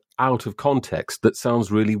children out of context that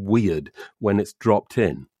sounds really weird when it's dropped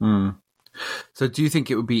in. So do you think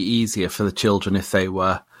it would be easier for the children if they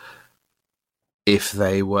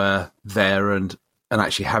were there and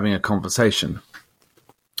actually having a conversation?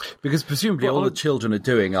 Because presumably all the children are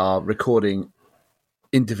doing are recording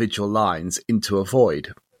individual lines into a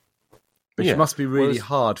void, which must be really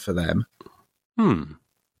hard for them.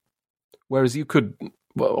 Whereas you could,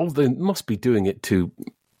 they must be doing it to,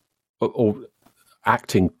 or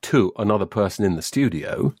acting to another person in the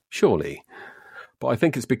studio, surely. But I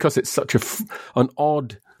think it's because it's such an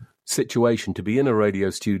odd situation to be in a radio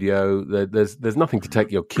studio. There's nothing to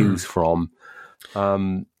take your cues from.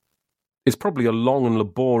 It's probably a long and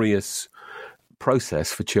laborious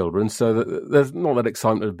process for children, so that there's not that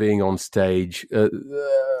excitement of being on stage,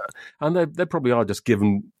 and they probably are just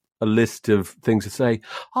given a list of things to say.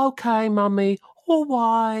 Okay, mummy, all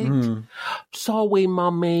right. Sorry,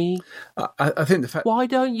 mummy. I think the fact. Why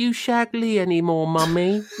don't you shag Lee anymore,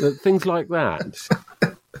 mummy? Things like that.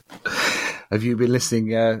 Have you been listening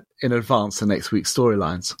in advance to next week's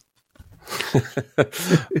storylines?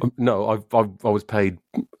 No, I was paid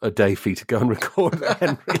a day fee to go and record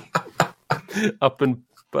Henry up in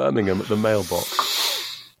Birmingham at the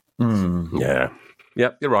mailbox. Yeah,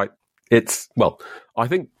 you're right. I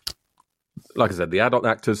think, like I said, the adult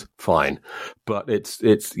actors, fine, but it's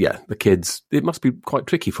the kids. It must be quite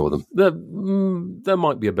tricky for them. There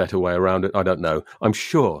might be a better way around it. I don't know. I'm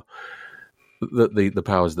sure that the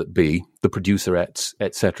powers that be, the producerettes,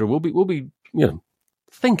 etc., will be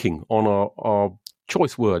thinking on our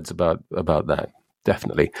choice words about that.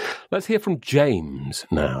 Definitely. Let's hear from James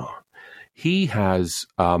now. He has,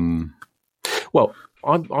 I've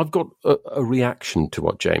got a reaction to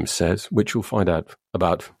what James says, which we'll find out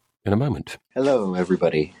about in a moment. Hello,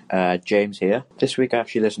 everybody. James here. This week I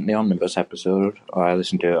actually listened to the Omnibus episode. I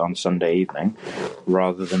listened to it on Sunday evening,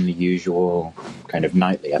 rather than the usual kind of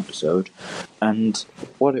nightly episode. And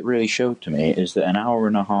what it really showed to me is that an hour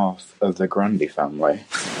and a half of the Grundy family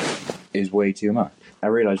is way too much. I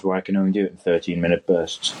realised why I can only do it in 13-minute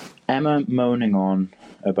bursts. Emma moaning on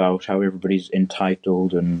about how everybody's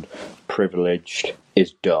entitled and privileged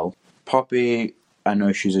is dull. Poppy, I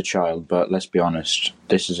know she's a child, but let's be honest,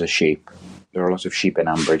 this is a sheep. There are lots of sheep in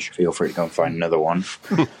Ambridge. Feel free to go and find another one.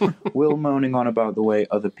 Will moaning on about the way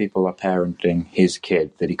other people are parenting his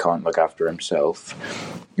kid that he can't look after himself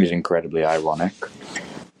is incredibly ironic.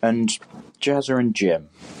 And Jazza and Jim.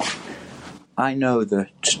 I know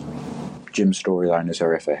that Jim's storyline is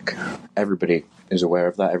horrific. Everybody is aware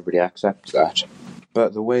of that. Everybody accepts that.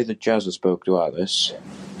 But the way that Jazza spoke to Alice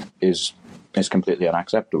is completely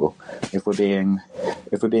unacceptable. If we're being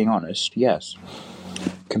honest, yes.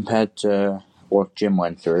 Compared to what Jim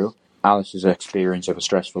went through, Alice's experience of a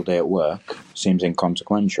stressful day at work seems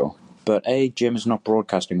inconsequential. But A, Jim is not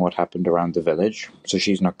broadcasting what happened around the village, so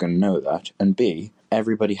she's not going to know that. And B,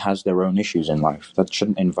 everybody has their own issues in life. That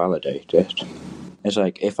shouldn't invalidate it. It's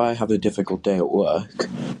like, if I have a difficult day at work,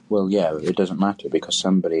 well, yeah, it doesn't matter because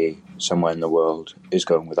somebody somewhere in the world is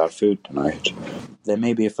going without food tonight. There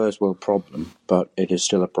may be a first world problem, but it is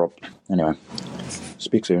still a problem. Anyway,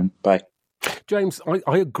 speak soon. Bye. James,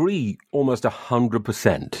 I agree almost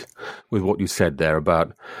 100% with what you said there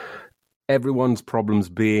about everyone's problems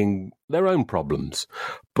being their own problems.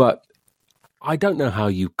 But I don't know how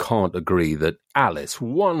you can't agree that Alice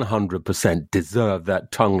 100% deserved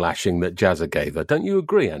that tongue lashing that Jazza gave her. Don't you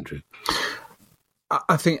agree, Andrew?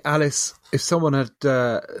 I think Alice, if someone had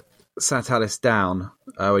sat Alice down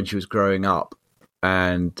when she was growing up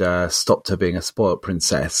and stopped her being a spoiled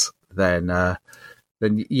princess, then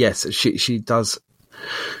yes, she does.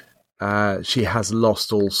 She has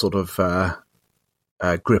lost all sort of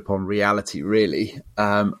grip on reality, really.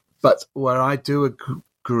 But where I do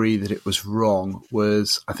agree that it was wrong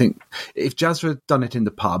was, I think, if Jazza had done it in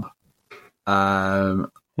the pub,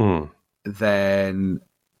 then,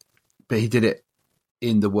 but he did it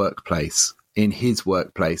in the workplace, in his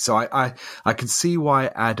workplace. So I can see why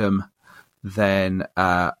Adam then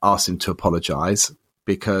asked him to apologise,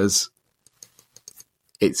 because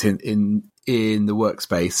it's in the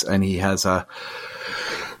workspace and he has a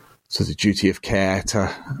sort of duty of care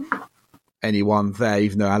to anyone there,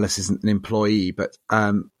 even though Alice isn't an employee. But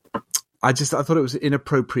I thought it was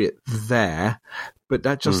inappropriate there, but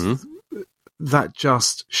that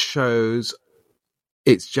just shows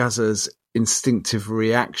it's Jazza's instinctive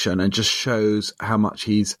reaction and just shows how much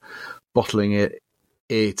he's bottling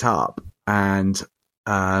it up and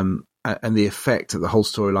the effect that the whole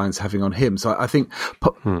storyline's having on him. So I think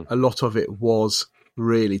a lot of it was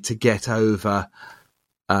really to get over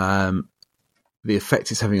the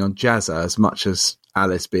effect it's having on Jazza as much as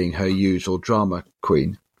Alice being her usual drama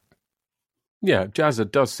queen. Yeah, Jazza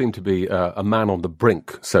does seem to be a man on the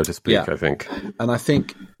brink, so to speak, I think. And I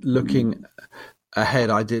think looking ahead,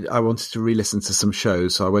 I wanted to re-listen to some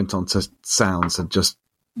shows, so I went on to Sounds and just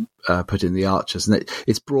put in The Archers, and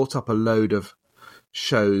it's brought up a load of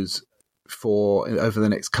shows for over the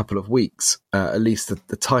next couple of weeks, at least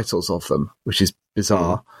the titles of them, which is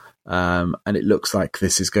bizarre. And it looks like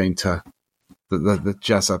this is going to the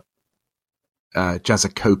Jazza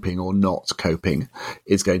coping or not coping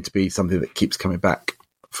is going to be something that keeps coming back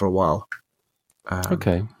for a while.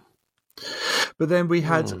 Okay. But then we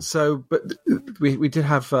had we did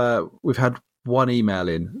have we've had one email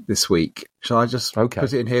in this week. Shall I just put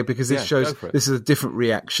it in here, because this shows this is a different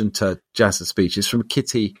reaction to Jazza's speech. It's from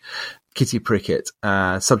Kitty Prickett,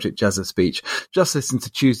 subject Jazza's speech. Just listened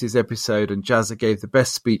to Tuesday's episode and Jazza gave the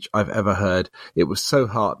best speech I've ever heard. It was so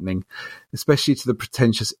heartening, especially to the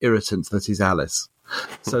pretentious irritant that is Alice.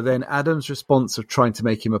 So then Adam's response of trying to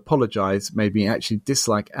make him apologise made me actually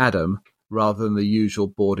dislike Adam rather than the usual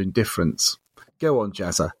bored indifference. Go on,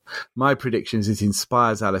 Jazza. My prediction is it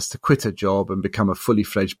inspires Alice to quit her job and become a fully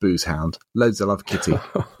fledged booze hound. Loads of love, Kitty.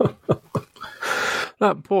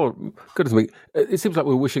 That poor, goodness me, it seems like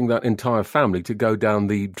we're wishing that entire family to go down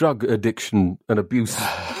the drug addiction and abuse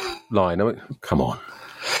line. I mean, come on.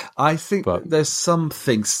 I think there's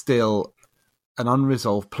something still, an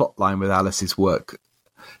unresolved plot line with Alice's work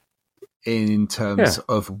in terms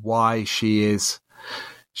of why she's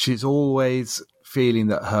always feeling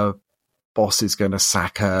that her boss is going to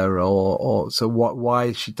sack her, or so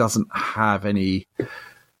why she doesn't have any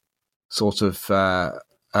sort of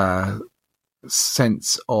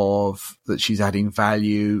sense of that she's adding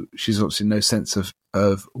value. She's obviously no sense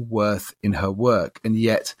of worth in her work, and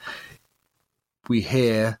yet we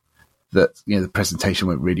hear that the presentation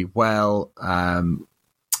went really well.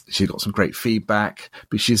 She got some great feedback,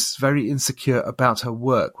 but she's very insecure about her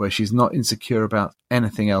work, where she's not insecure about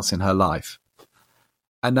anything else in her life.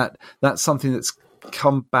 And that's something that's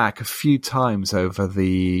come back a few times over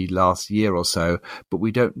the last year or so, but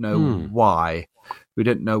we don't know why. We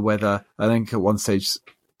don't know whether, I think at one stage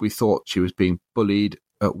we thought she was being bullied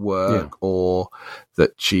at work, or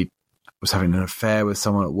that she was having an affair with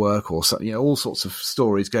someone at work, or something, all sorts of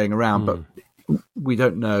stories going around, but we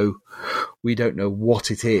don't know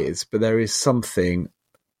what it is. But there is something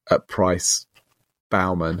at Price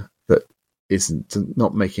Bauman that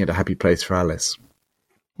not making it a happy place for Alice.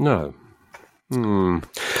 No.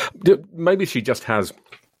 Maybe she just has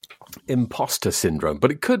imposter syndrome,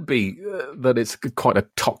 but it could be that it's quite a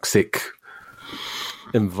toxic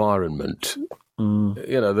environment.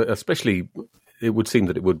 Especially it would seem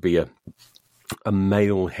that it would be a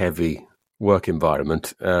male-heavy work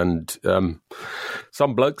environment, and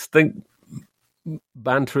some blokes think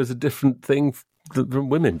banter is a different thing than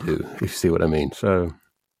women do, if you see what I mean. So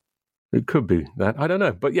it could be that. I don't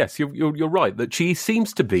know. But yes, you're right, that she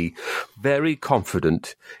seems to be very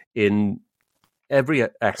confident in every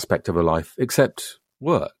aspect of her life except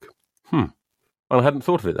work. And I hadn't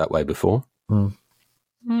thought of it that way before.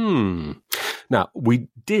 Now, we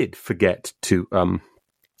did forget to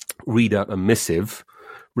read out a missive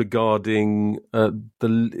regarding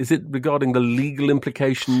regarding the legal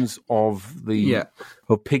implications of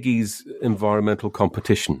of Piggy's environmental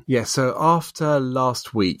competition. Yeah, so after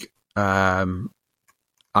last week, I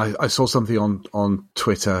saw something on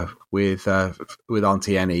Twitter with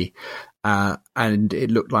Auntie Annie, and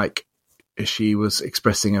it looked like she was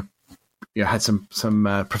expressing had some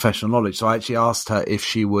professional knowledge. So I actually asked her if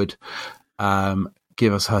she would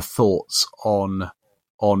give us her thoughts on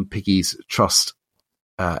Piggy's trust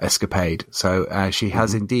escapade. So she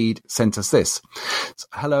has indeed sent us this.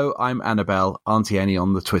 Hello, I'm Annabelle, Auntie Annie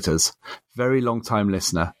on the Twitters. Very long time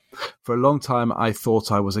listener. For a long time, I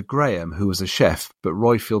thought I was a Graham who was a chef, but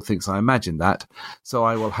Royfield thinks I imagined that, so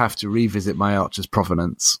I will have to revisit my Archer's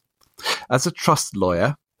provenance. As a trust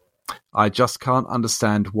lawyer, I just can't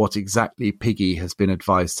understand what exactly Piggy has been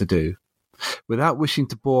advised to do. Without wishing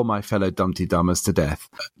to bore my fellow Dumpty Dummers to death,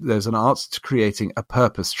 there's an art to creating a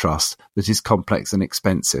purpose trust that is complex and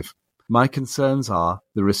expensive. My concerns are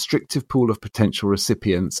the restrictive pool of potential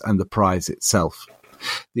recipients and the prize itself.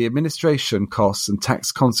 The administration costs and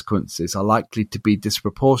tax consequences are likely to be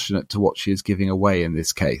disproportionate to what she is giving away in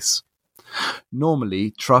this case.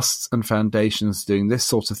 Normally, trusts and foundations doing this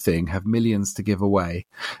sort of thing have millions to give away,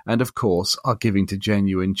 and of course are giving to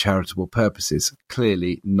genuine charitable purposes.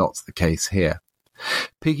 Clearly not the case here.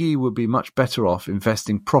 Piggy would be much better off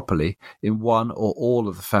investing properly in one or all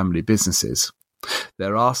of the family businesses.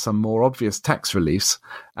 There are some more obvious tax reliefs,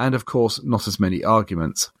 and of course not as many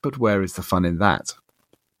arguments, but where is the fun in that?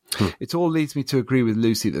 It all leads me to agree with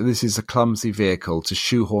Lucy that this is a clumsy vehicle to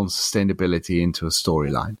shoehorn sustainability into a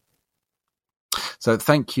storyline. So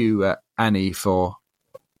thank you, Annie, for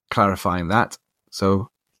clarifying that. So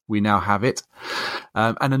we now have it.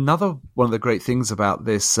 And another one of the great things about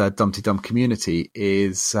this Dumpty Dum community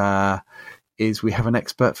is we have an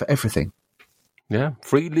expert for everything. Yeah,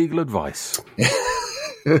 free legal advice.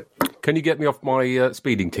 Can you get me off my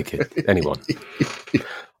speeding ticket? Anyone?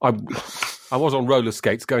 I was on roller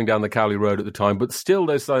skates going down the Cowley Road at the time, but still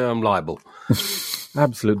they say I'm liable.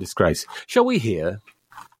 Absolute disgrace. Shall we hear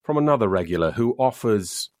from another regular who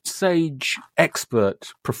offers sage,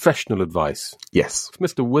 expert, professional advice? Yes.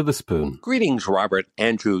 It's Mr. Witherspoon. Greetings, Robert,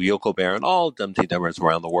 Andrew, Yoko Bear, and all Dumpty Dummers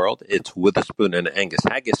around the world. It's Witherspoon and Angus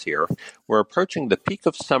Haggis here. We're approaching the peak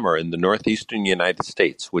of summer in the northeastern United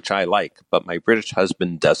States, which I like, but my British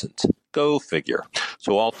husband doesn't. Go figure.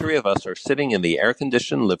 So all three of us are sitting in the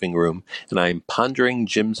air-conditioned living room, and I'm pondering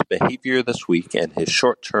Jim's behavior this week and his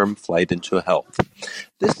short-term flight into health.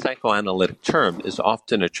 This psychoanalytic term is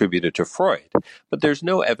often attributed to Freud, but there's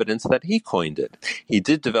no evidence that he coined it. He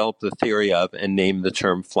did develop the theory of and name the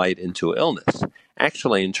term flight into illness.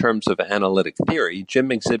 Actually, in terms of analytic theory,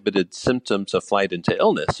 Jim exhibited symptoms of flight into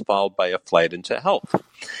illness, followed by a flight into health.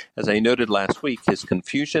 As I noted last week, his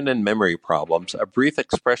confusion and memory problems, a brief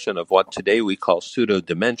expression of what today we call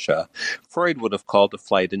pseudo-dementia, Freud would have called a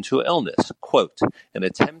flight into illness, quote, an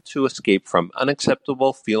attempt to escape from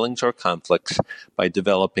unacceptable feelings or conflicts by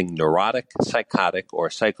developing neurotic, psychotic,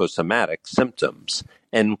 or psychosomatic symptoms,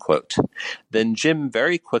 end quote. Then Jim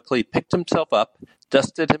very quickly picked himself up,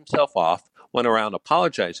 dusted himself off, went around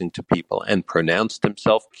apologizing to people, and pronounced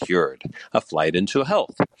himself cured, a flight into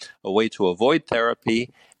health, a way to avoid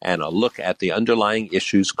therapy, and a look at the underlying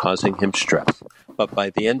issues causing him stress. But by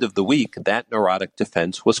the end of the week, that neurotic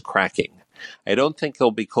defense was cracking. I don't think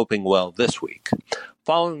he'll be coping well this week.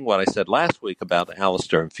 Following what I said last week about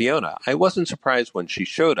Alistair and Fiona, I wasn't surprised when she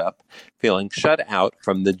showed up, feeling shut out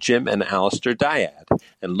from the Jim and Alistair dyad,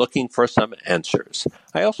 and looking for some answers.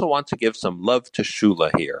 I also want to give some love to Shula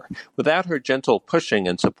here. Without her gentle pushing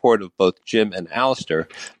and support of both Jim and Alistair,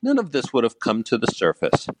 none of this would have come to the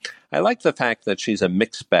surface. I like the fact that she's a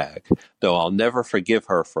mixed bag, though I'll never forgive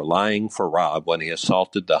her for lying for Rob when he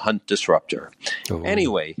assaulted the Hunt Disruptor. Oh.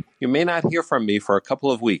 Anyway, you may not hear from me for a couple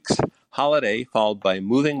of weeks. Holiday followed by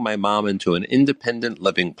moving my mom into an independent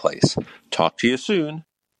living place. Talk to you soon.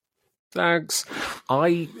 Thanks.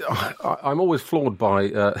 I'm always floored by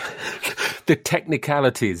the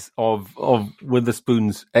technicalities of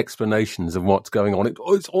Witherspoon's explanations of what's going on.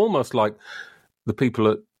 It's almost like the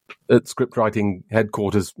people at scriptwriting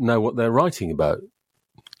headquarters know what they're writing about.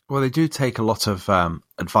 Well, they do take a lot of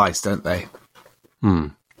advice, don't they?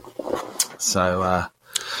 So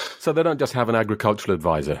they don't just have an agricultural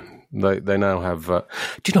advisor. They now have...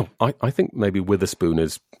 do you know, I think maybe Witherspoon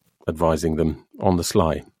is advising them on the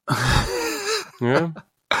sly. Yeah?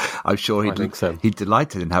 I'm sure he'd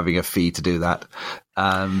delighted in having a fee to do that.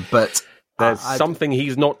 But there's something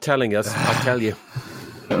he's not telling us, I tell you.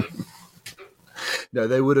 No,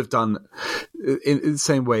 they would have done... In the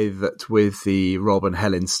same way that with the Rob and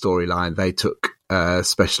Helen storyline, they took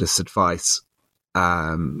specialist advice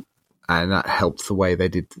and that helped the way they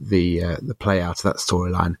did the play out of that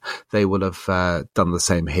storyline. They will have done the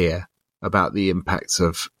same here about the impacts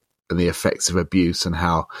of and the effects of abuse and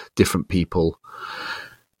how different people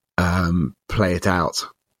play it out,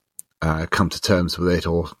 come to terms with it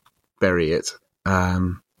or bury it.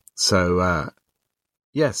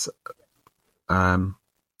 Yes.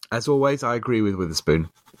 As always, I agree with Witherspoon.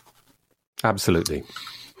 Absolutely.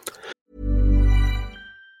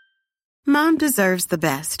 Mom deserves the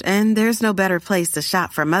best, and there's no better place to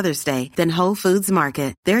shop for Mother's Day than Whole Foods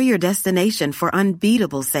Market. They're your destination for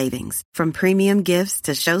unbeatable savings, from premium gifts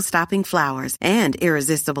to show-stopping flowers and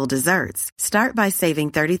irresistible desserts. Start by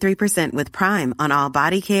saving 33% with Prime on all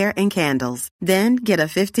body care and candles. Then get a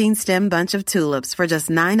 15-stem bunch of tulips for just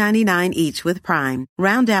 $9.99 each with Prime.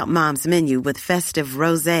 Round out Mom's menu with festive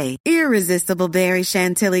rosé, irresistible berry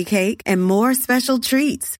chantilly cake, and more special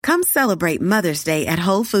treats. Come celebrate Mother's Day at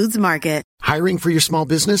Whole Foods Market. Hiring for your small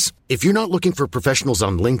business? If you're not looking for professionals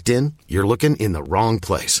on LinkedIn, you're looking in the wrong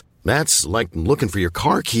place. That's like looking for your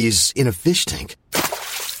car keys in a fish tank.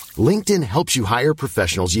 LinkedIn helps you hire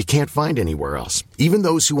professionals you can't find anywhere else, even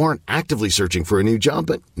those who aren't actively searching for a new job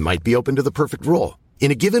but might be open to the perfect role.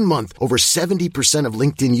 In a given month, over 70% of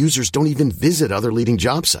LinkedIn users don't even visit other leading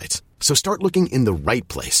job sites. So start looking in the right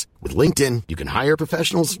place. With LinkedIn, you can hire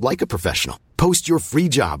professionals like a professional. Post your free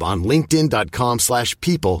job on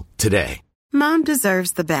linkedin.com/people today. Mom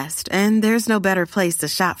deserves the best, and there's no better place to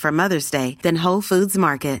shop for Mother's Day than Whole Foods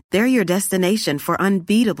Market. They're your destination for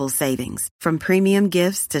unbeatable savings, from premium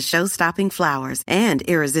gifts to show-stopping flowers and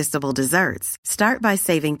irresistible desserts. Start by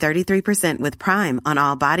saving 33% with Prime on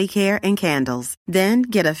all body care and candles. Then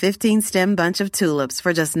get a 15-stem bunch of tulips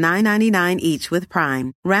for just $9.99 each with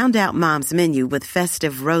Prime. Round out Mom's menu with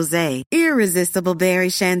festive rosé, irresistible berry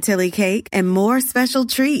chantilly cake, and more special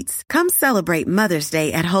treats. Come celebrate Mother's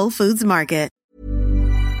Day at Whole Foods Market.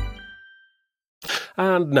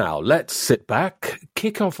 And now let's sit back,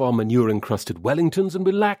 kick off our manure-encrusted Wellingtons and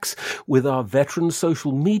relax with our veteran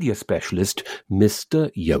social media specialist, Mr.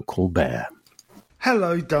 Yokel Bear.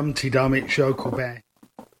 Hello, Dumpty Dum, it's Yokel Bear.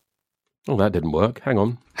 Oh, that didn't work. Hang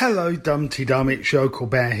on. Hello, Dumpty Dum, it's Yokel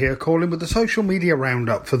Bear here, calling with the social media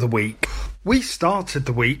roundup for the week. We started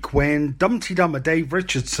the week when Dumpty Dummer Dave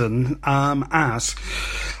Richardson asked,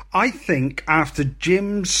 I think after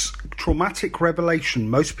Jim's traumatic revelation,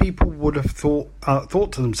 most people would have thought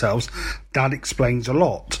to themselves, that explains a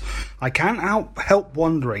lot. I can't help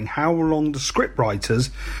wondering how long the scriptwriters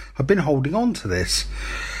have been holding on to this.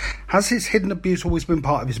 Has his hidden abuse always been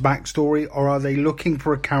part of his backstory, or are they looking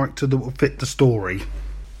for a character that will fit the story?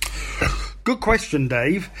 Good question,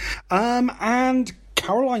 Dave. And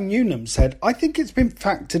Caroline Newnham said, I think it's been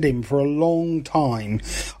factored in for a long time.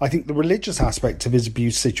 I think the religious aspect of his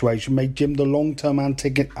abuse situation made Jim the long-term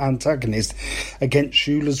antagonist against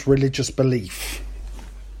Shula's religious belief.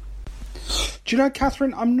 Do you know,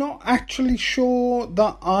 Catherine, I'm not actually sure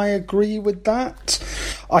that I agree with that.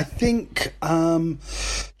 I think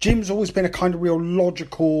Jim's always been a kind of real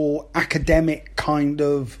logical, academic kind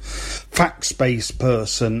of facts-based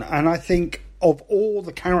person, and I think of all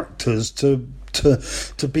the characters to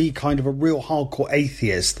be kind of a real hardcore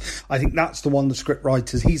atheist, I think that's the one the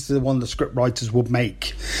scriptwriters, he's the one the scriptwriters would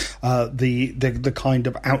make the kind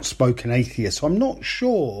of outspoken atheist. So I'm not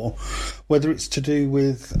sure whether it's to do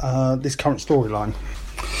with this current storyline.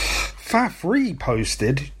 Faf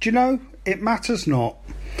posted, do you know, it matters not.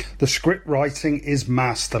 The script writing is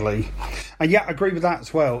masterly. And yeah, I agree with that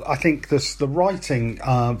as well. I think the writing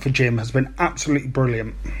for Jim has been absolutely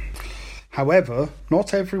brilliant. However,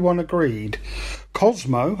 not everyone agreed.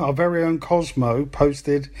 Cosmo, our very own Cosmo,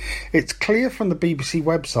 posted, it's clear from the BBC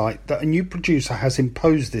website that a new producer has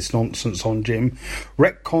imposed this nonsense on Jim.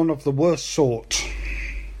 Retcon of the worst sort.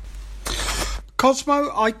 Cosmo,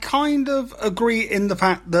 I kind of agree in the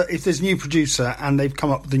fact that if there's a new producer and they've come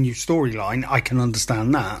up with a new storyline, I can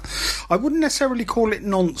understand that. I wouldn't necessarily call it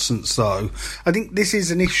nonsense, though. I think this is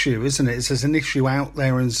an issue, isn't it? There's an issue out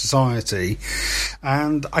there in society,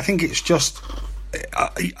 and I think it's just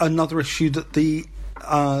another issue that the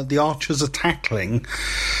Archers are tackling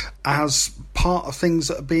as part of things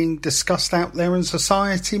that are being discussed out there in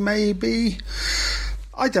society, maybe?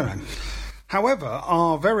 I don't know. However,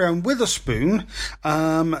 our very own Witherspoon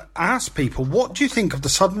asked people, what do you think of the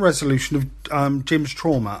sudden resolution of Jim's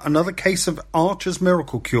trauma? Another case of Archer's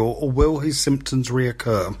miracle cure, or will his symptoms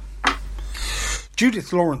reoccur?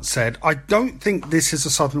 Judith Lawrence said, I don't think this is a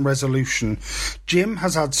sudden resolution. Jim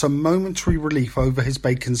has had some momentary relief over his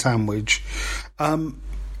bacon sandwich.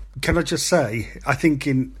 Can I just say, I think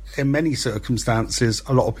in many circumstances,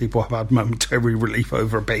 a lot of people have had momentary relief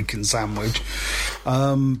over a bacon sandwich.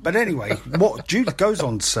 But anyway, what Judith goes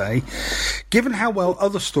on to say, given how well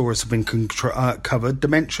other stories have been covered,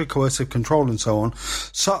 dementia, coercive control and so on,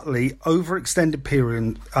 subtly over extended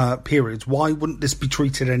periods, why wouldn't this be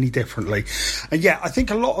treated any differently? And yeah, I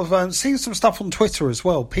think a lot of, seeing some stuff on Twitter as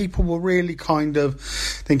well, people were really kind of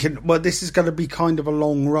thinking, well, this is going to be kind of a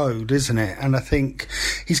long road, isn't it? And I think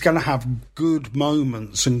he's going to have good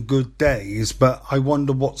moments and good days, but I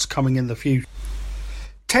wonder what's coming in the future.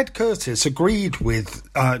 Ted Curtis agreed with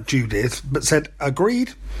Judith, but said,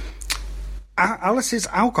 agreed. Alice's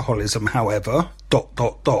alcoholism, however, ...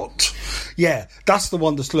 Yeah, that's the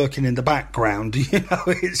one that's lurking in the background. You know,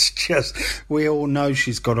 it's just, we all know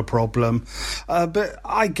she's got a problem. But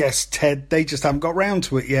I guess, Ted, they just haven't got round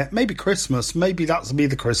to it yet. Maybe Christmas. Maybe that'll be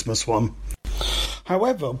the Christmas one.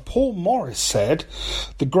 However, Paul Morris said,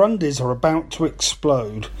 the Grundys are about to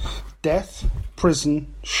explode. Death,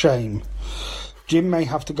 prison, shame. Jim may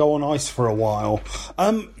have to go on ice for a while.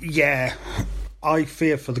 Yeah, I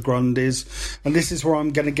fear for the Grundys, and this is where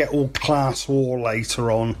I'm going to get all class war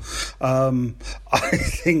later on. I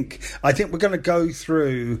think we're going to go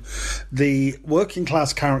through the working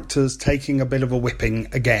class characters taking a bit of a whipping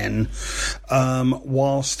again,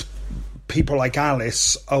 whilst people like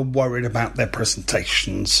Alice are worried about their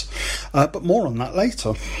presentations. But more on that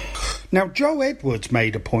later. Now, Joe Edwards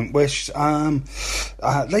made a point where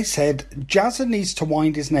they said Jazza needs to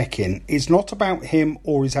wind his neck in. It's not about him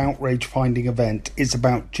or his outrage-finding event. It's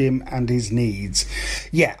about Jim and his needs.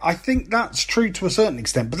 Yeah, I think that's true to a certain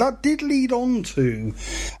extent, but that did lead on to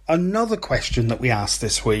another question that we asked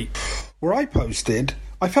this week, where I posted,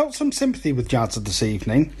 I felt some sympathy with Jazza this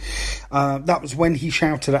evening. That was when he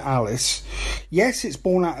shouted at Alice. Yes, it's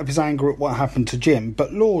born out of his anger at what happened to Jim,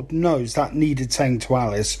 but Lord knows that needed saying to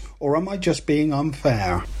Alice, or am I just being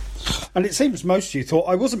unfair? And it seems most of you thought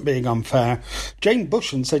I wasn't being unfair. Jane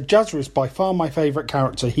Bushan said, Jazza is by far my favourite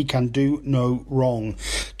character. He can do no wrong.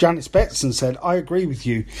 Janice Betson said, I agree with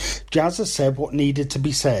you. Jazza said what needed to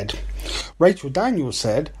be said. Rachel Daniels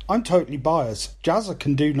said, I'm totally biased. Jazza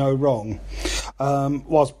can do no wrong.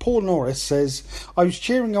 Whilst Paul Norris says, I was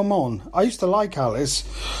cheering him on. I used to like Alice,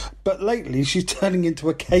 but lately she's turning into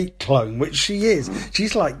a Kate clone, which she is.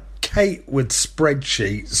 She's like Kate with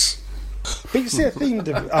spreadsheets. But you see a theme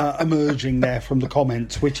emerging there from the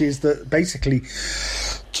comments, which is that basically,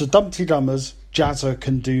 to Dumpty Dummers, Jazza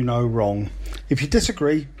can do no wrong. If you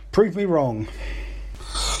disagree, prove me wrong.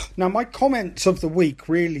 Now, my comments of the week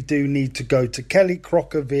really do need to go to Kelly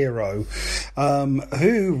Crocker Vero,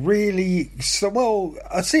 who really,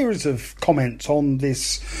 a series of comments on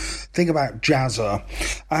this thing about Jazza.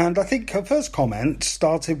 And I think her first comment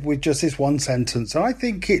started with just this one sentence, and I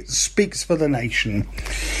think it speaks for the nation.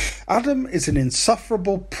 Adam is an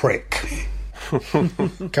insufferable prick.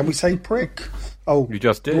 Can we say prick? Oh, you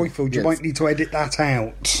just did. Royfield, you might need to edit that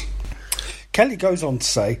out. Kelly goes on to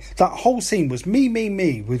say, that whole scene was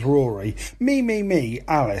me with Rory. Me,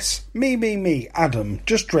 Alice. Me, Adam.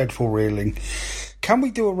 Just dreadful, really. Can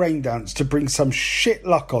we do a rain dance to bring some shit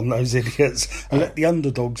luck on those idiots and let the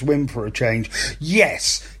underdogs win for a change?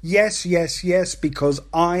 Yes, because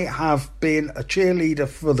I have been a cheerleader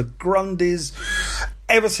for the Grundys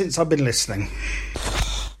ever since I've been listening.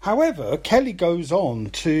 However, Kelly goes on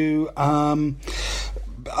to,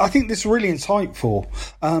 I think this is really insightful,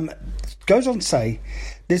 goes on to say,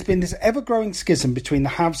 there's been this ever-growing schism between the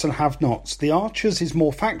haves and have-nots. The Archers is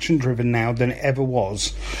more faction-driven now than it ever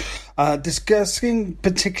was. Discussing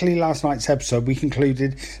particularly last night's episode, we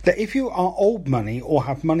concluded that if you are old money or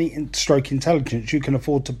have money stroke intelligence, you can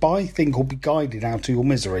afford to buy, think or be guided out of your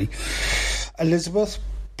misery. Elizabeth,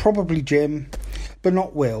 probably Jim, but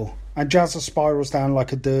not Will. And Jazza spirals down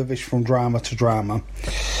like a dervish from drama to drama.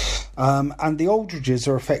 And the Aldridges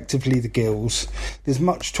are effectively the Gills. There's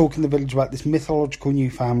much talk in the village about this mythological new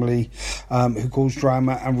family who cause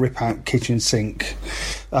drama and rip out kitchen sinks.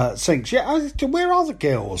 Yeah, where are the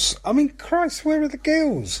Gills? I mean, Christ, where are the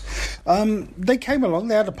Gills? They came along,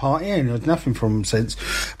 they had a party, and there's nothing from them since.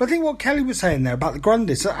 But I think what Kelly was saying there about the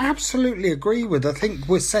Grundys, I absolutely agree with. I think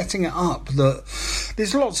we're setting it up that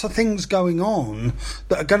there's lots of things going on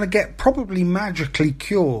that are going to get probably magically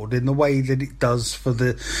cured in the way that it does for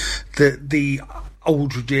the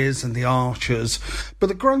Aldridges and the Archers. But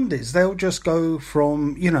the Grundys, they'll just go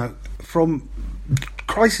from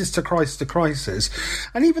crisis to crisis to crisis.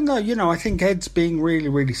 And even though, I think Ed's being really,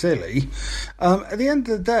 really silly, at the end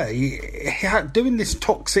of the day, doing this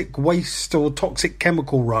toxic waste or toxic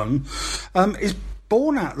chemical run is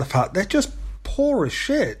born out of the fact they're just poor as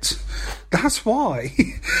shit. That's why.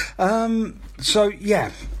 So,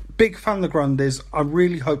 yeah. Big fan of the Grundys. I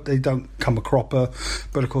really hope they don't come a cropper,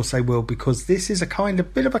 but of course they will, because this is a kind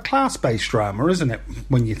of bit of a class-based drama, isn't it,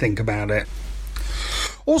 when you think about it?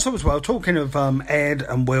 Also as well, talking of Ed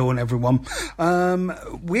and Will and everyone,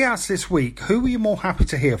 we asked this week, who were you more happy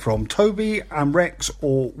to hear from, Toby and Rex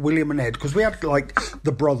or William and Ed? Because we had like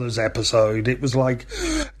the brothers episode. It was like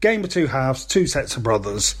game of two halves, two sets of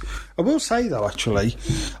brothers. I will say though, actually,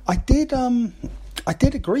 I did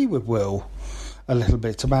agree with Will a little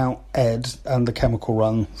bit about Ed and the chemical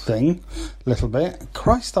run thing. A little bit.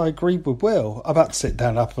 Christ, I agreed with Will. I'm about to sit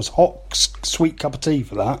down and have a hot, sweet cup of tea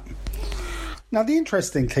for that. Now, the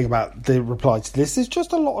interesting thing about the reply to this is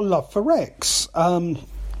just a lot of love for Rex.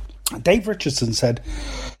 Dave Richardson said,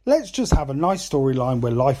 let's just have a nice storyline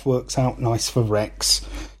where life works out nice for Rex.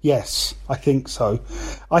 Yes, I think so.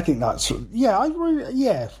 I think that's...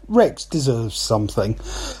 Rex deserves something.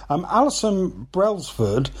 Alison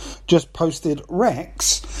Brailsford just posted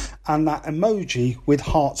Rex and that emoji with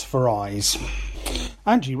hearts for eyes.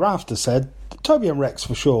 Angie Rafter said, Toby and Rex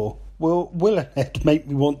for sure. Will and Ed make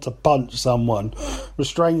me want to punch someone.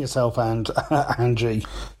 Restrain yourself, Angie.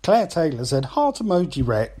 Claire Taylor said, heart emoji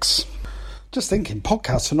Rex. Just thinking,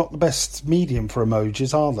 podcasts are not the best medium for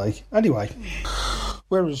emojis, are they? Anyway,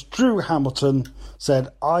 whereas Drew Hamilton said,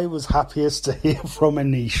 I was happiest to hear from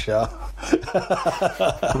Anisha.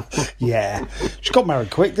 Yeah. She got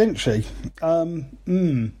married quick, didn't she?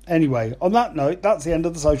 Anyway, on that note, that's the end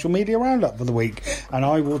of the social media roundup for the week, and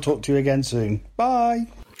I will talk to you again soon. Bye.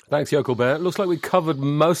 Thanks, Yokel Bear. Looks like we covered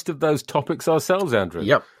most of those topics ourselves, Andrew.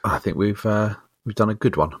 Yep, I think we've done a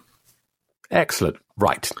good one. Excellent.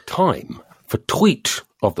 Right, time for Tweet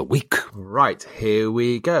of the Week. Right, here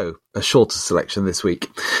we go. A shorter selection this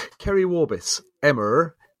week. Kerry Warbis.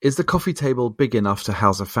 Emma, is the coffee table big enough to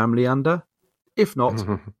house a family under? If not,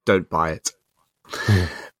 don't buy it.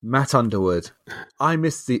 Matt Underwood. I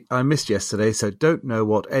missed yesterday, so don't know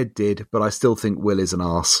what Ed did, but I still think Will is an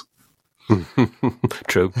arse.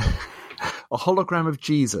 True. A hologram of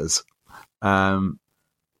Jesus.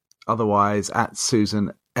 Otherwise, at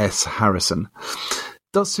Susan S. Harrison.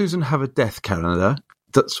 Does Susan have a death calendar?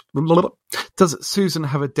 Does Susan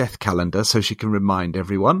have a death calendar so she can remind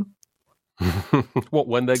everyone? What,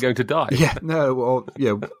 when they're going to die? Yeah, no, or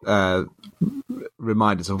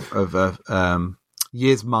reminders of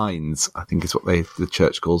year's minds, I think is what the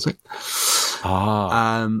church calls it.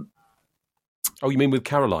 Oh, you mean with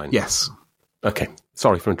Caroline? Yes. Okay,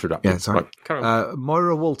 sorry for interrupting. Yeah, sorry. Right,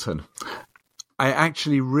 Moira Walton. I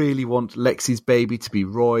actually really want Lexi's baby to be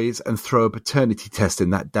Roy's and throw a paternity test in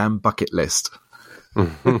that damn bucket list.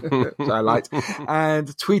 Which I liked.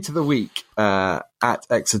 And Tweet of the Week at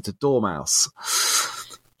Exeter Dormouse.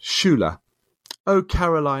 Shula. Oh,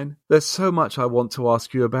 Caroline, there's so much I want to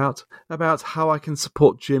ask you about how I can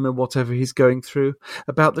support Jim and whatever he's going through,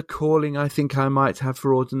 about the calling I think I might have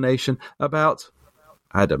for ordination, about...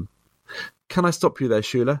 Adam. Can I stop you there,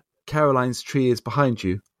 Shula? Caroline's tree is behind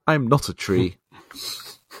you. I'm not a tree.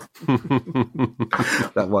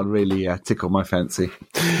 That one really tickled my fancy.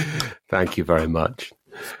 Thank you very much.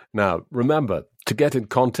 Now, remember, to get in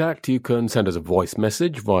contact, you can send us a voice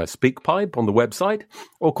message via SpeakPipe on the website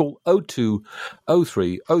or call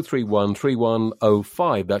 0203 031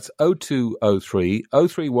 3105. That's 0203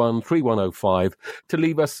 031 3105 to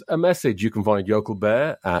leave us a message. You can find Yokel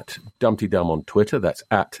Bear at Dumpty Dum on Twitter. That's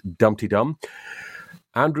at Dumpty Dum.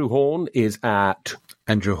 Andrew Horn is at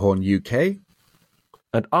Andrew Horn UK.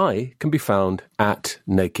 And I can be found at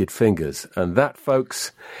Naked Fingers. And that,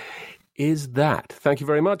 folks, is that. Thank you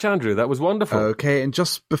very much, Andrew. That was wonderful. Okay, and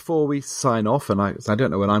just before we sign off, and I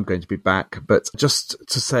don't know when I'm going to be back, but just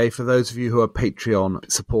to say, for those of you who are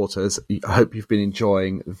Patreon supporters, I hope you've been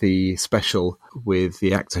enjoying the special with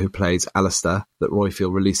the actor who plays Alistair that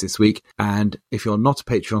Royfield released this week. And if you're not a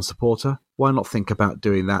Patreon supporter, why not think about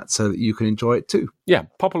doing that so that you can enjoy it too? Yeah,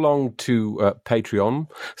 pop along to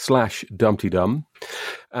Patreon/DumptyDum,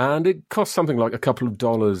 and it costs something like a couple of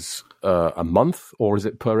dollars a month, or is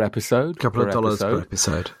it per episode? A couple of dollars per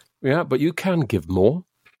episode. Yeah, but you can give more,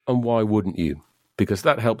 and why wouldn't you? Because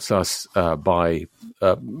that helps us buy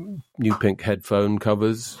new pink headphone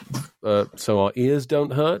covers so our ears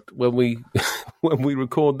don't hurt when we when we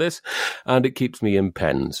record this, and it keeps me in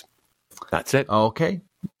pens. That's it. Okay.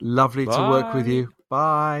 Lovely to work with you.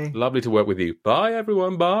 Bye. Lovely to work with you. Bye,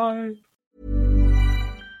 everyone. Bye.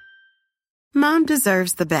 Mom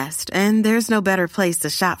deserves the best, and there's no better place to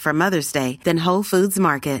shop for Mother's Day than Whole Foods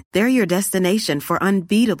Market. They're your destination for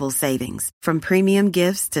unbeatable savings, from premium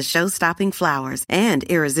gifts to show-stopping flowers and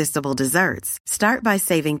irresistible desserts. Start by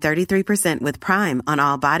saving 33% with Prime on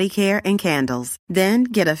all body care and candles. Then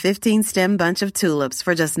get a 15-stem bunch of tulips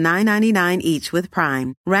for just $9.99 each with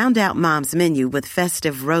Prime. Round out Mom's menu with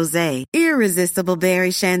festive rosé, irresistible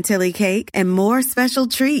berry chantilly cake, and more special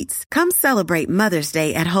treats. Come celebrate Mother's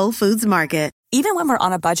Day at Whole Foods Market. Even when we're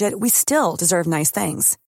on a budget, we still deserve nice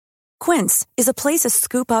things. Quince is a place to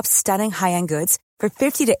scoop up stunning high-end goods for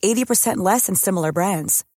 50 to 80% less than similar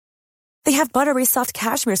brands. They have buttery soft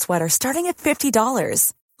cashmere sweaters starting at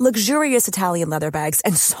 $50, luxurious Italian leather bags,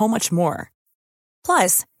 and so much more.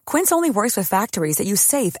 Plus, Quince only works with factories that use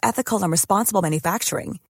safe, ethical, and responsible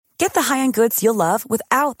manufacturing. Get the high-end goods you'll love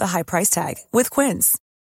without the high price tag with Quince.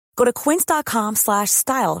 Go to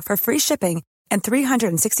quince.com/style for free shipping and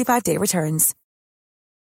 365-day returns.